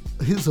got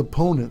his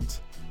opponent,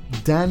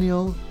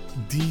 Daniel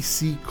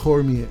D.C.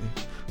 Cormier,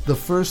 the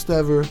first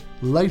ever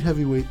light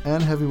heavyweight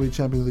and heavyweight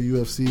champion of the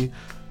UFC,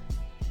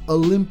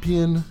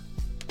 Olympian,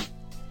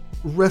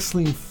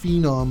 wrestling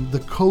phenom, the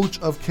coach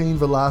of Cain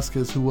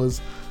Velasquez, who was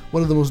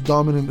one of the most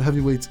dominant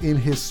heavyweights in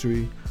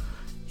history.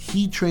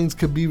 He trains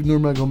Khabib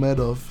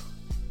Nurmagomedov.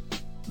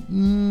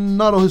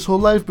 Not all his whole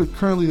life, but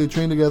currently they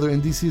train together,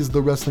 and DC is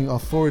the wrestling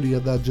authority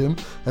at that gym,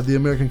 at the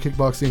American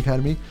Kickboxing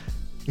Academy.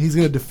 He's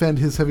going to defend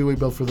his heavyweight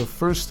belt for the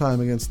first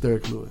time against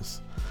Derek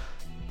Lewis.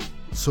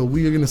 So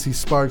we are going to see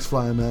sparks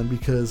fly, man,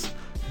 because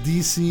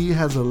DC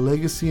has a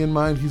legacy in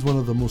mind. He's one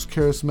of the most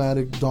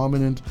charismatic,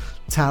 dominant,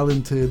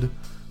 talented,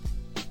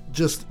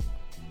 just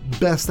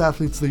best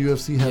athletes the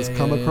UFC has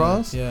come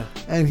across. Yeah.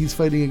 And he's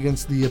fighting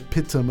against the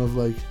epitome of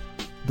like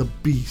the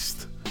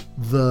beast,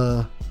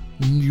 the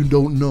you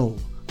don't know,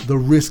 the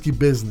risky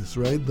business,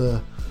 right?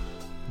 The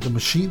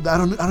machine. I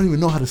don't even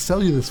know how to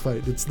sell you this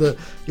fight.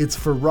 It's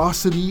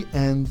ferocity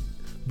and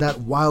that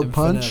wild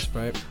punch finesse,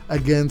 right?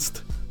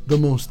 Against the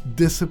most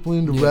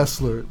disciplined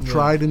wrestler,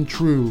 tried and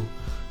true,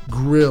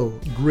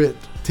 grit,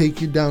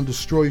 take you down,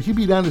 destroy you. He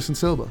beat Anderson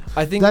Silva.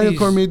 I think Daniel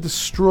Cormier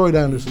destroyed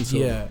Anderson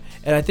Silva. Yeah,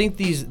 and I think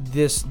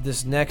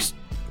this next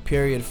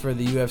period for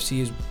the UFC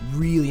is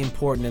really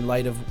important in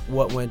light of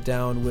what went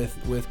down with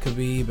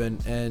Khabib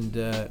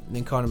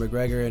and Conor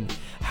McGregor, and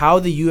how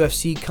the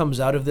UFC comes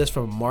out of this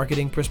from a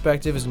marketing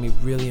perspective is going to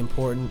be really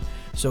important.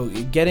 So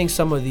getting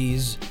some of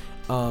these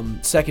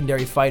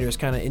secondary fighters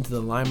kind of into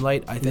the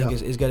limelight, I think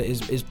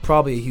is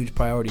probably a huge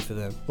priority for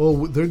them.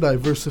 Oh, they're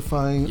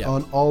diversifying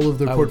on all of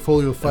their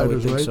portfolio of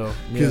fighters, right?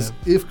 Because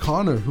if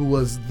Conor, who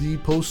was the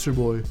poster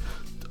boy,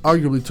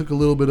 arguably took a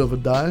little bit of a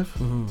dive,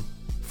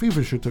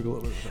 Fever sure took a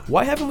little bit of a dive.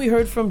 Why haven't we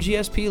heard from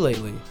GSP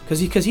lately?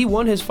 Because he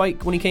won his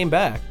fight when he came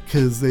back.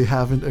 Because they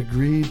haven't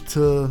agreed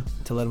to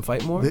let him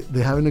fight more?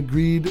 They haven't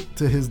agreed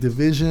to his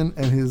division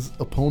and his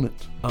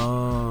opponent.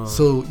 Oh.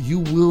 So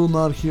you will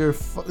not hear.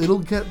 It'll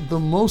get the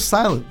most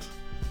silent.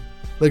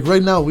 Like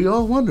right now, we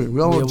all wondering. We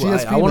all want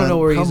GSP. I want to know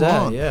where he's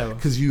at. Yeah.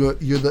 Because you're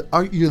the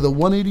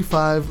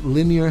 185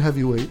 linear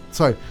heavyweight.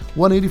 Sorry,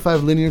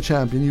 185 linear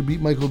champion. You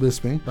beat Michael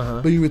Bisping,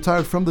 but you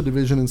retired from the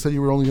division and said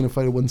you were only going to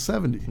fight at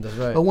 170. That's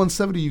right. At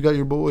 170, you got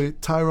your boy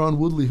Tyron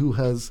Woodley, who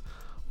has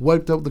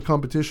wiped out the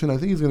competition. I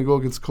think he's going to go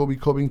against Kobe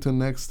Covington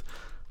next.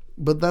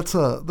 But that's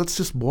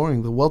just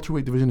boring. The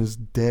welterweight division is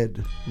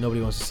dead. Nobody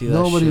wants to see that.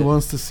 Nobody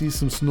wants to see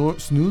some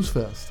snooze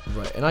fest.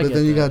 Right, but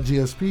then you got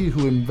GSP,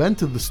 who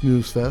invented the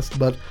snooze fest,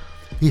 but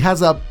he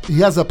has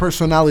a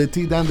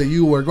personality then that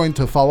you are going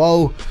to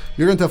follow.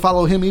 You're going to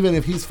follow him even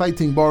if he's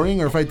fighting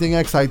boring or fighting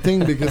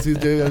exciting because he's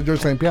George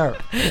St. Pierre.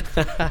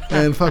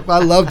 And fuck, I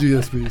love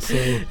GSP.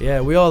 So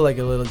yeah, we all like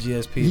a little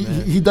GSP.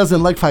 Man. He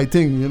doesn't like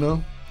fighting, you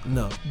know.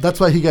 No. That's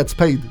why he gets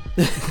paid.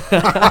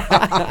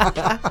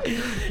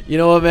 You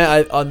know what,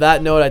 man? On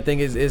that note, I think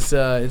it's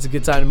a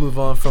good time to move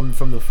on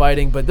from the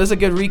fighting. But this is a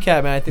good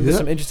recap, man. I think there's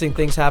some interesting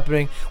things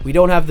happening. We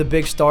don't have the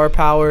big star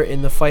power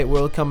in the fight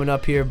world coming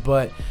up here,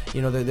 but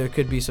you know there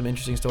could be some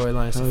interesting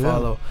storylines to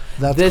follow.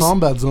 That's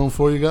Combat Zone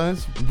for you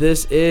guys.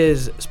 This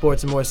is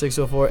Sports and More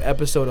 604,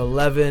 episode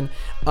 11.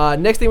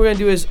 Next thing we're gonna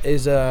do is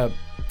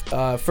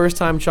first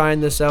time trying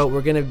this out.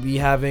 We're going to be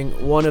having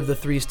one of the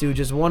Three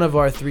Stooges, one of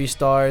our 3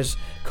 stars,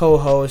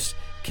 co-host,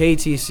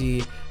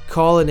 KTC,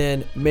 calling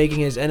in,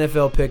 making his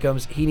NFL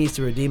Pick-ems. He needs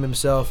to redeem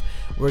himself.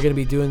 We're going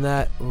to be doing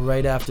that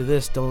right after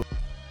this. All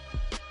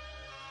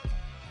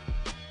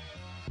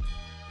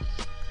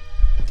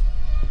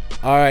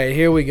right,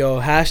 here we go.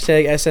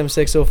 Hashtag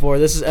SM604.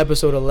 This is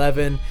episode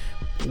 11.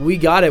 We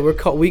got it.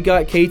 We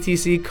got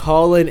KTC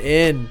calling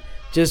in.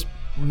 Just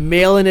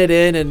mailing it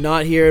in and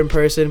not here in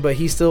person, but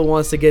he still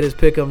wants to get his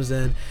pick'ems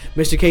in.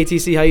 Mr.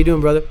 KTC, how you doing,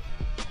 brother?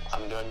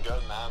 I'm doing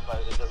good, man, but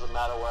it doesn't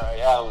matter where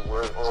Yeah,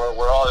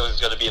 we're always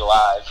going to be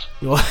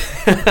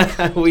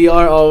live. We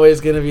are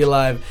always going to be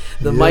live.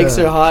 The mics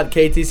are hot.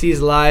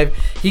 KTC's live.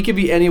 He could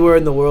be anywhere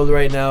in the world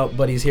right now,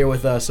 but he's here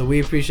with us, so we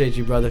appreciate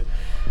you, brother.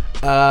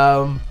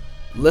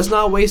 Let's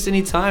not waste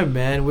any time,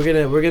 man.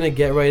 We're gonna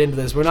get right into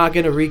this. We're not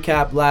gonna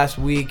recap last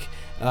week.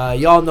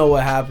 Y'all know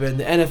what happened.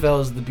 The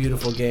NFL is the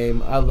beautiful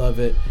game. I love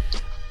it.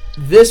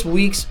 This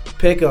week's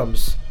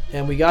Pick-ems,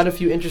 and we got a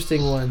few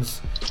interesting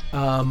ones.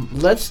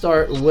 Let's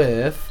start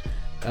with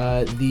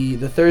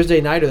the Thursday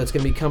nighter that's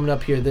going to be coming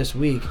up here this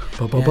week.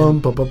 And you know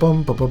what,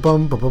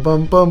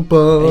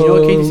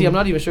 KTC, I'm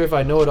not even sure if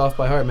I know it off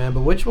by heart, man,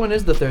 but which one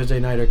is the Thursday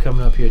nighter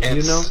coming up here? Do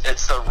you know?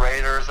 It's the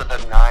Raiders and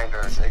the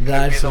Niners.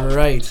 That's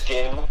right.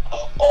 Game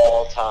of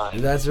all time.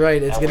 That's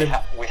right. It's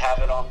gonna. We have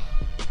it on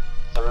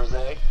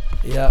Thursday.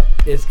 Yeah,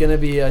 it's gonna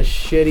be a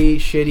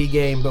shitty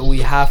game, but we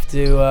have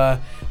to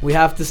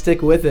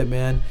stick with it,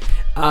 man.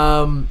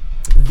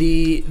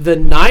 The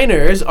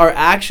Niners are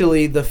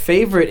actually the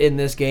favorite in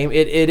this game.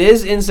 It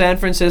is in San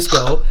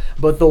Francisco,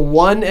 but the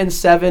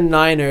 1-7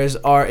 Niners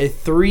are a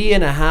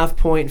 3.5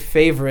 point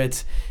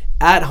favorite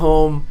at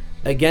home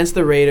against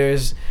the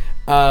Raiders.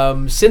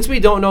 Since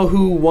we don't know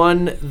who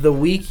won the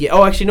week yet.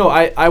 Oh, actually, no,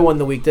 I won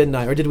the week, didn't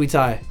I? Or did we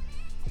tie?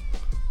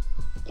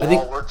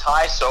 We're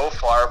tied so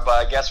far,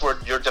 but I guess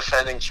you're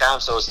defending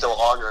champ, so it's still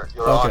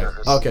your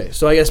honors. Okay,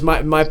 so I guess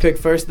my pick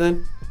first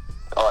then.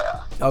 Oh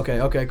yeah.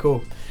 Okay,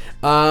 cool.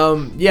 So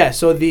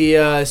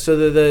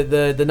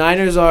the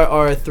Niners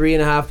are a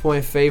 3.5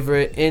 point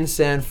favorite in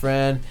San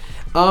Fran.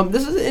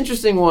 This is an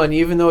interesting one,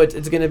 even though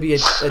it's going to be a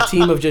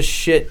team of just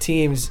shit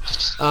teams.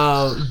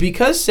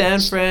 Because San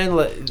Fran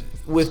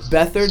with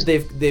Beathard,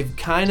 they've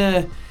kind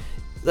of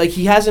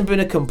he hasn't been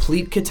a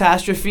complete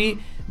catastrophe,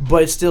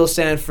 but it's still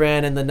San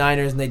Fran and the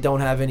Niners, and they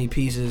don't have any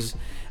pieces.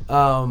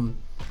 Kind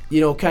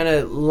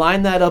of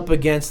line that up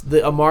against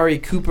the Amari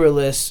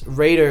Cooper-less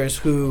Raiders,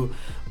 who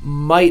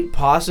might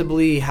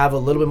possibly have a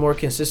little bit more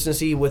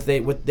consistency with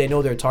they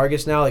know their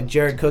targets now. Like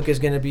Jared Cook is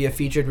going to be a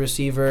featured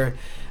receiver.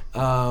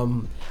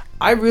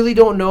 I really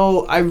don't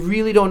know how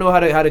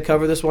to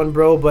cover this one,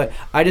 bro. But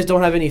I just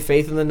don't have any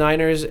faith in the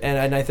Niners,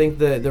 and I think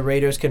the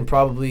Raiders can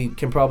probably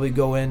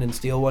go in and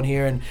steal one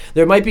here. And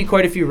there might be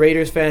quite a few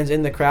Raiders fans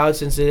in the crowd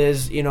since it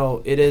is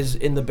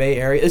in the Bay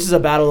Area. This is a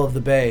battle of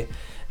the Bay.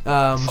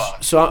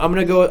 So I'm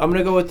gonna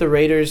go with the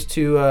Raiders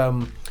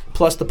to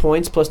plus the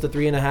points, plus the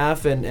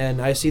 3.5,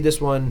 and I see this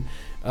one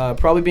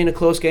probably being a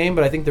close game,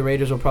 but I think the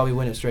Raiders will probably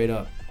win it straight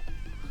up.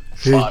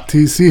 Hey,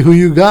 TC, who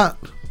you got?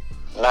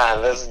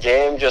 Man, this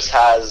game just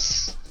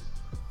has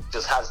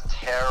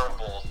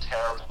terrible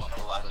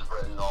headlines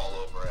written all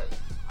over it.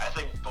 I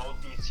think both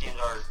these teams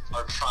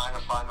are trying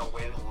to find a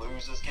way to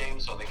lose this game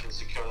so they can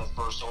secure the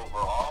first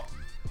overall.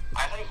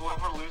 I think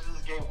whoever loses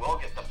this game will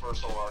get the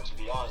first overall, to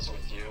be honest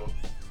with you.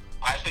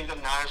 I think the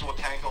Niners will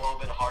tank a little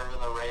bit harder than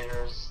the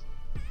Raiders.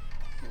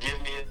 Give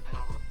me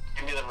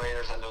the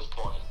Raiders and those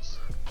points.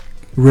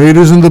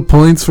 Raiders and the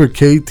points for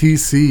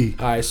KTC.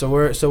 All right, so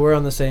we're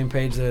on the same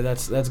page there.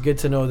 That's good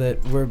to know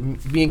that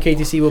me and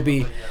KTC will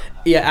be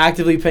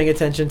actively paying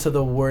attention to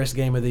the worst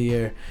game of the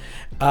year.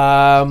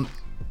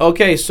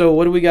 Okay, so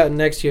what do we got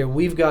next here?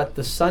 We've got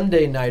the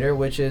Sunday nighter,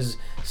 which is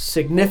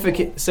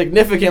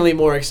significantly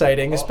more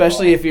exciting,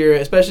 especially if you're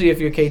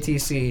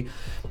KTC.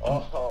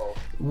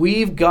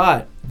 We've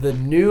got the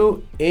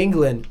New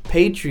England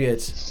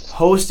Patriots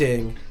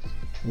hosting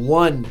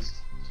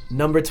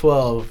number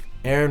 12,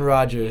 Aaron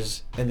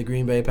Rodgers and the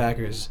Green Bay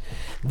Packers.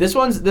 This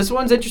one's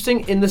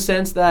interesting in the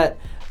sense that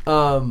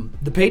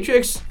the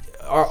Patriots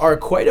are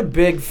quite a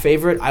big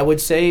favorite, I would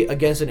say,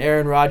 against an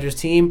Aaron Rodgers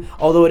team,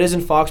 although it is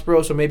in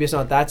Foxborough, so maybe it's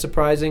not that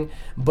surprising.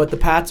 But the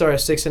Pats are a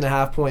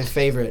 6.5 point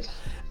favorite.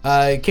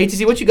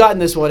 KTC, what you got in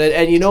this one?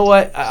 And you know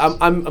what?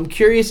 I'm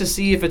curious to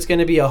see if it's going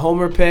to be a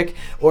homer pick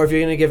or if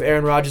you're going to give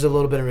Aaron Rodgers a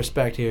little bit of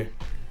respect here.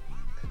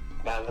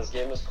 Man, this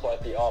game is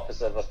quite the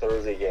opposite of a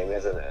Thursday game,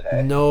 isn't it?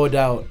 Hey? No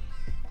doubt.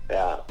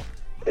 Yeah,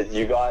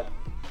 you got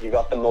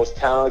the most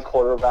talented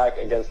quarterback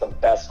against the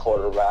best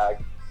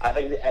quarterback. I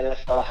think the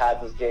NFL had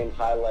this game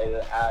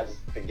highlighted as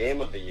the game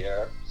of the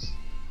year.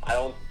 I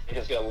don't think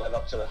it's going to live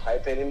up to the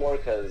hype anymore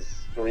because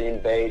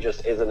Green Bay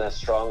just isn't as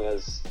strong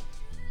as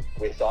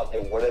we thought they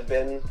would have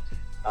been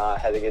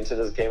heading into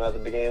this game at the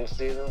beginning of the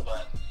season.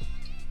 But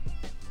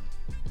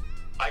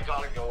I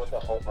got to go with the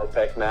homer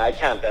pick, man. I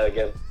can't bet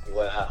against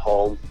England at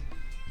home.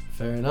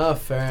 Fair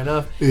enough.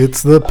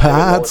 It's the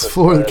Pats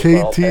for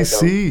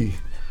KTC.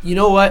 You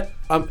know what?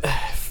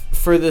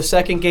 For the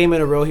second game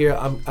in a row here,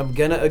 I'm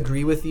gonna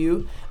agree with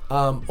you.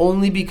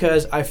 Only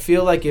because I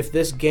feel like if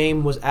this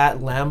game was at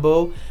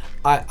Lambeau,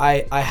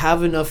 I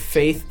have enough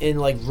faith in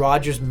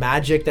Rodgers'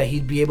 magic that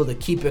he'd be able to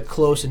keep it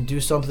close and do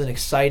something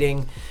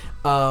exciting.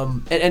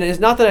 And it's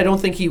not that I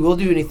don't think he will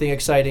do anything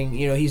exciting.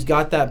 He's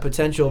got that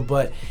potential,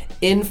 but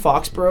in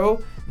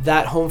Foxborough,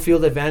 that home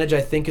field advantage,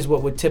 I think, is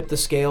what would tip the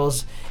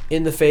scales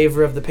in the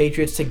favor of the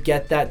Patriots to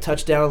get that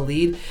touchdown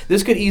lead.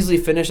 This could easily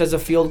finish as a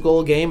field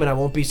goal game, and I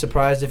won't be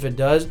surprised if it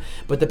does.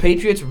 But the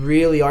Patriots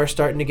really are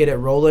starting to get it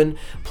rolling.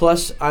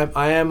 Plus,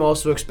 I am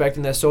also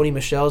expecting that Sony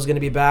Michel is going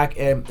to be back,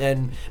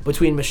 and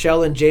between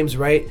Michel and James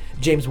White,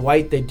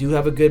 they do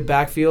have a good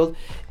backfield.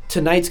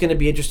 Tonight's going to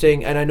be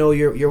interesting, and I know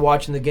you're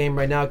watching the game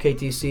right now,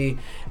 KTC.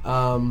 We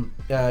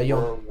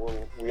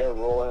are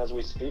rolling as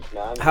we speak,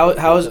 man.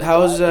 How's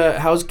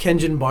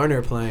Kenjon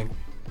Barner playing?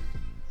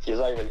 He's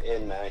not even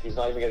in, man. He's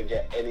not even going to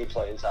get any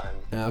playing time.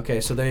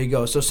 Okay, so there you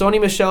go. So Sony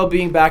Michel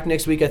being back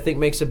next week, I think,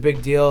 makes a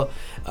big deal.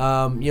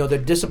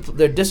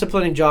 They're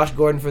disciplining Josh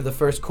Gordon for the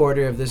first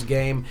quarter of this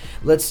game.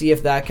 Let's see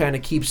if that kind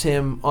of keeps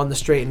him on the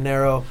straight and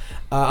narrow.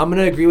 I'm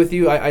going to agree with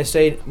you. I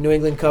say New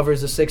England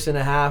covers the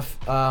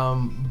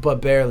 6.5,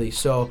 but barely.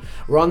 So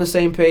we're on the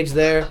same page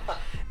there.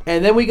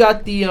 And then we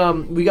got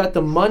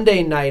the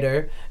Monday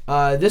nighter.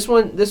 This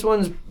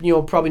one's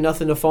probably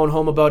nothing to phone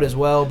home about as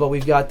well. But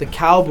we've got the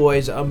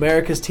Cowboys,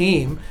 America's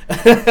team,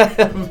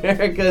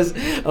 America's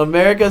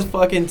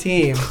fucking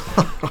team,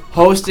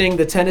 hosting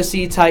the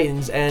Tennessee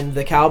Titans, and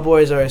the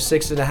Cowboys are a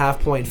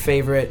 6.5-point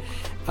favorite.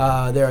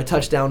 They're a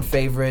touchdown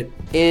favorite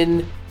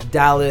in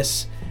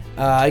Dallas.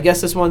 I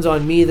guess this one's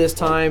on me this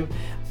time.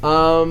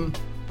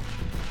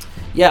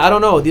 Yeah, I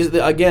don't know.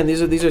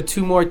 These are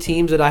two more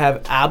teams that I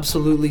have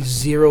absolutely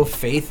zero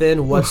faith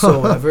in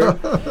whatsoever.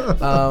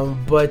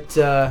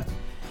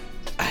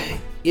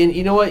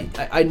 You know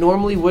what? I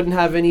normally wouldn't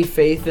have any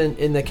faith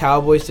in the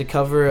Cowboys to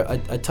cover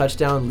a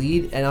touchdown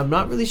lead, and I'm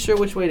not really sure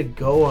which way to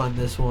go on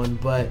this one.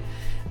 But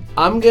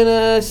I'm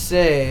gonna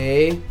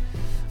say, you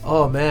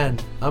know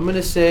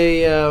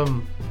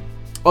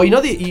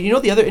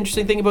the other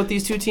interesting thing about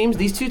these two teams?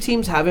 These two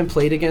teams haven't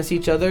played against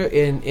each other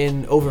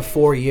in over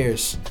 4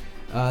 years.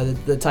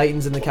 The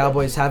Titans and the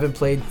Cowboys haven't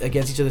played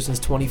against each other since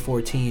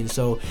 2014,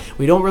 so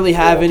we don't really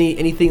have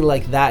anything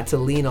like that to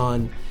lean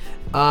on.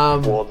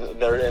 Well,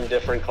 they're in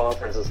different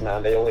conferences,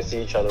 man. They only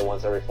see each other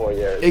once every 4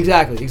 years.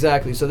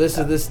 Exactly. So this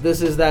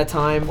is that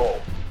time.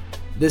 Cool.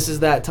 This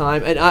is that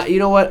time, and you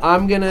know what?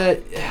 I'm gonna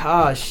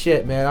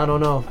shit, man. I don't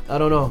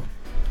know.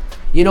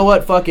 You know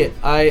what? Fuck it.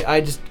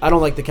 I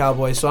don't like the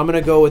Cowboys, so I'm gonna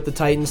go with the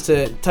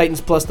Titans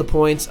plus the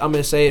points. I'm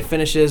gonna say it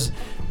finishes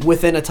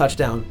within a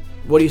touchdown.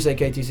 What do you say,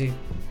 KTC?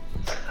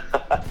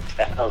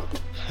 Damn.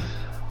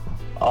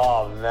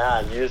 Oh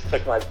man, you just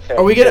took my pick.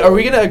 Are we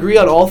gonna agree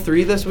on all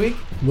three this week?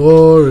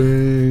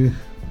 Boring.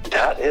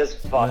 That is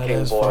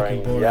fucking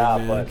boring. Yeah,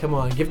 man. but come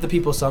on, give the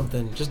people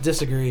something. Just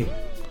disagree.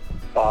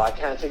 Oh, I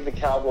can't take the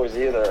Cowboys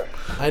either.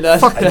 I know.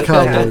 Fuck the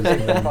Cowboys. I can't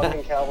take the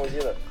fucking Cowboys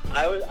either.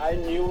 I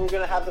knew we were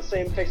gonna have the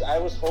same picks. I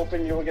was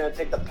hoping you were gonna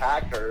take the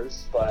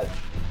Packers, but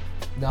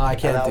no, I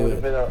can't do it. That would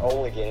have been our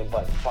only game,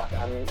 but fuck,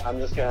 I'm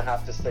just gonna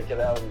have to stick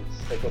it out and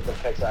stick with the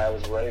picks I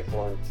was ready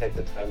for and take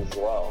the Titans as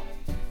well.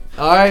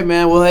 All right,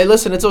 man. Well, hey,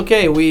 listen, it's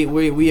okay.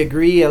 We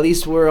agree. At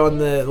least we're on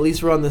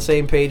the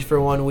same page for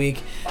 1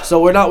 week.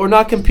 So we're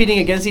not competing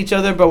against each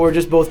other, but we're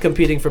just both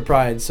competing for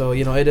pride. So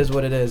it is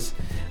what it is.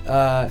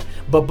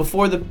 But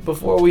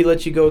before we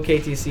let you go,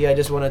 KTC, I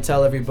just want to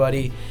tell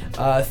everybody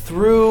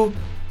through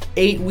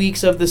 8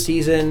 weeks of the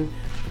season,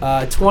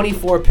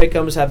 24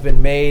 pick-ems have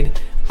been made.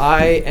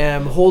 I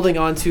am holding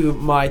on to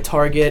my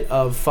target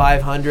of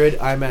 500.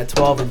 I'm at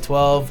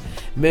 12-12.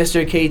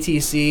 Mr.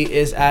 KTC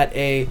is at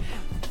a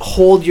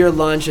hold your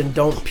lunch and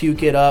don't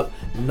puke it up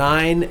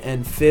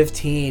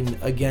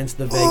 9-15 against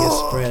the Vegas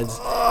spreads.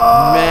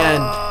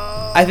 Man,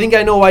 I think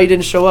I know why you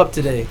didn't show up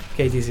today,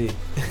 KTC.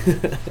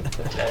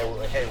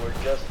 Hey, we're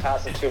just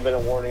past the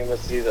 2-minute warning of the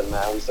season,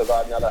 man. We still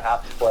got another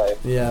half to play.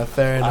 Yeah,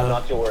 fair enough. I'm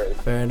not too worried.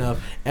 Fair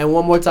enough. And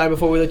one more time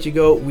before we let you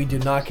go, we do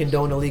not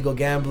condone illegal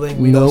gambling.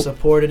 We don't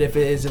support it if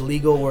it is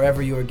illegal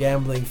wherever you are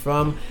gambling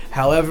from.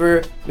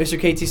 However, Mr.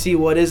 KTC,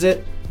 what is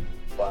it?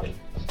 Funny.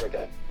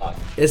 Okay.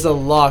 It's a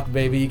lock,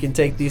 baby. You can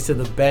take these to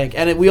the bank,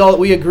 and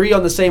we agree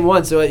on the same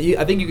one. So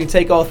I think you can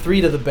take all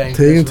three to the bank.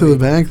 Take them to the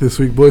bank this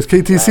week, boys.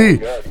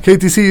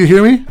 KTC, you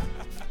hear me?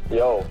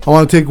 Yo. I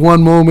want to take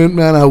one moment,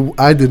 man.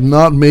 I did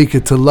not make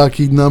it to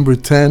lucky number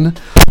 10,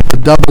 the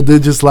double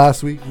digits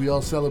last week. We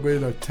all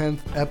celebrated our 10th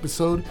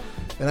episode,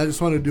 and I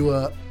just want to do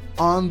a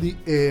on the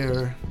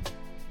air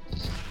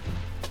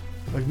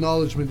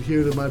acknowledgement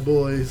here to my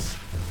boys.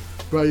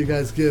 Brought you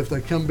guys gift.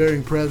 I come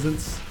bearing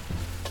presents.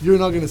 You're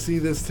not going to see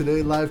this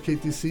today, live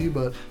KTC,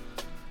 but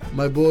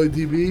my boy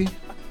DB.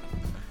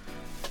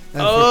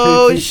 And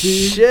oh,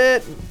 KTC,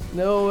 shit.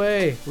 No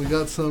way. we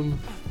got some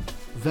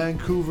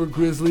Vancouver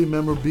Grizzly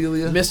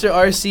memorabilia. Mr.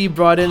 RC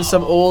brought in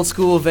some old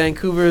school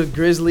Vancouver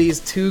Grizzlies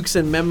toques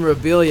and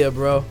memorabilia,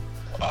 bro.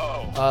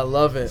 Oh. I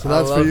love it. So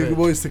that's I for love you it.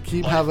 boys to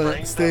keep having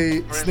it,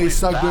 stay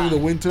sucked during the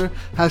winter.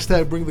 #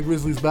 bring the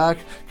Grizzlies back.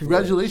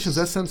 Congratulations,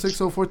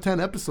 SM604 10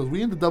 episodes.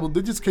 We in the double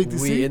digits,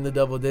 KTC. We in the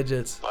double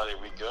digits. Buddy,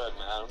 we good,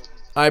 man.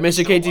 All right,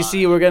 Mr.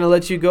 KTC, we're going to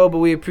let you go, but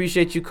we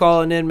appreciate you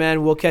calling in,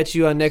 man. We'll catch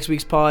you on next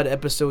week's pod,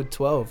 episode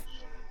 12.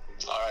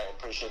 All right.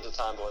 Appreciate the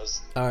time,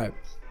 boys. All right.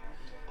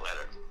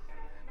 Later.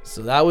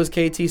 So that was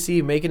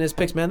KTC making his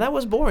picks. Man, that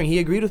was boring. He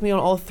agreed with me on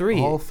all three.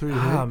 All three.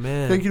 Ah,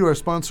 man. Thank you to our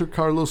sponsor,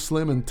 Carlos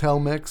Slim and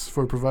Telmex,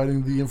 for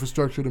providing the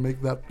infrastructure to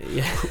make that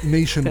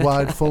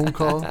nationwide phone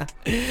call.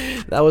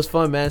 That was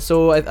fun, man.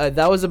 So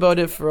that was about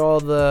it for all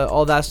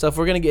that stuff.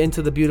 We're going to get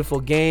into the beautiful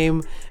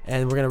game,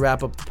 and we're going to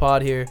wrap up the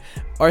pod here.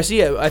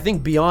 RC, I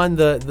think beyond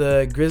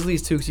the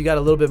Grizzlies, Tukes, you got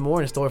a little bit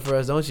more in store for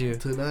us, don't you?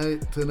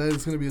 Tonight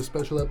is going to be a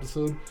special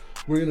episode.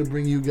 We're going to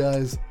bring you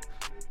guys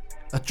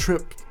a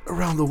trip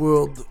around the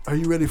world. Are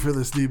you ready for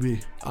this,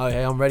 DB? Oh,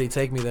 yeah, I'm ready.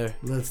 Take me there.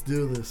 Let's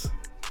do this.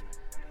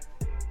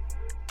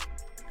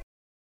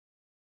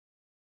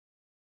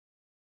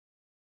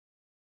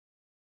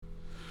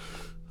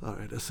 All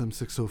right,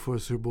 SM604,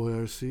 it's your boy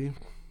RC. I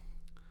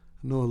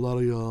know a lot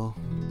of y'all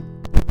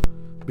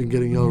been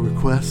getting y'all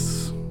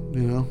requests,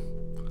 you know.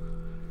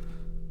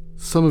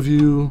 Some of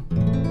you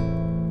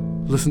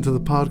listen to the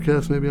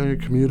podcast maybe on your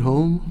commute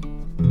home.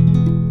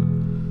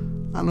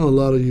 I know a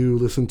lot of you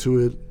listen to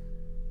it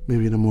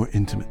maybe in a more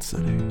intimate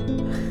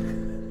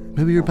setting.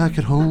 Maybe you're back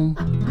at home.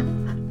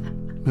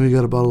 Maybe you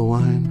got a bottle of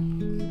wine.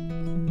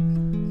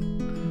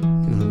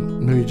 You know,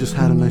 maybe you just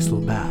had a nice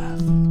little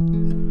bath.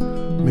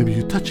 Maybe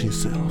you're touching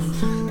yourself.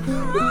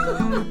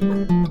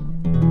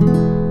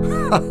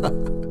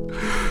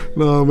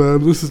 No,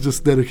 man, this is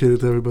just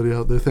dedicated to everybody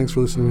out there. Thanks for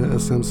listening to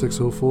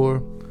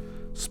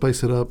SM604.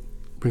 Spice it up.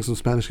 Bring some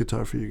Spanish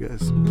guitar for you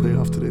guys. Play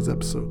off today's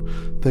episode.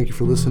 Thank you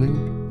for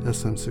listening.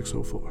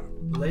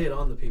 SM604. Lay it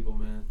on the people,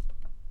 man.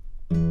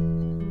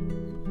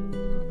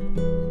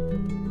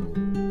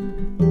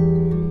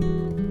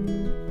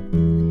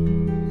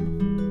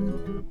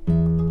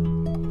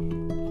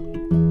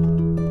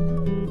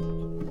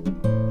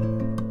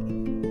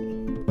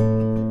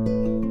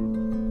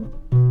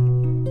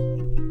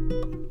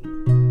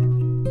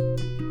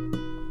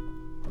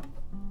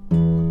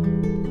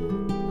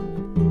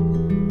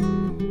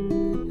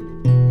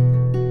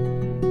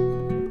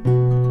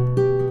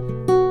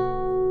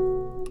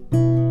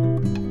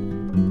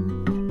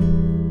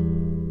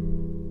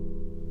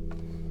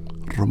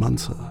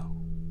 Romanza,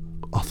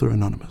 author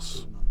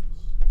anonymous.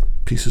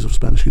 Pieces of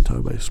Spanish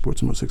guitar by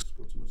Sports and 6.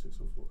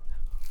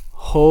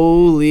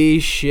 Holy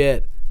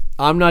shit.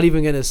 I'm not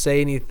even going to say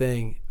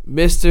anything.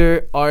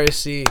 Mr.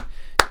 RC,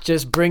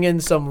 just bringing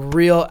some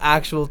real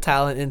actual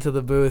talent into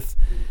the booth.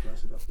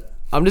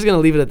 I'm just going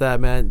to leave it at that,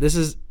 man. This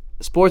is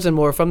Sports and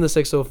More from the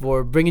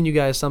 604, bringing you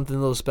guys something a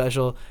little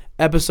special.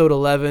 Episode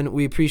 11.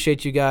 We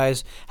appreciate you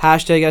guys.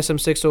 Hashtag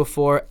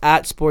SM604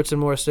 at Sports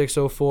and More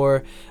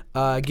 604.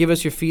 Give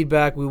us your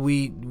feedback.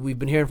 We've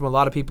been hearing from a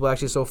lot of people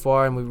actually so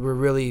far, and we're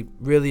really,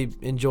 really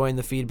enjoying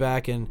the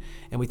feedback, and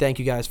we thank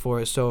you guys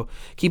for it. So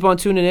keep on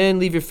tuning in.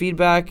 Leave your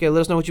feedback. Let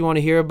us know what you want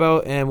to hear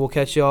about, and we'll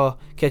catch y'all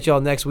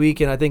next week.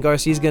 And I think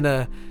RC's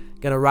gonna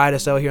ride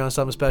us out here on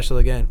something special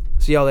again.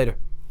 See y'all later.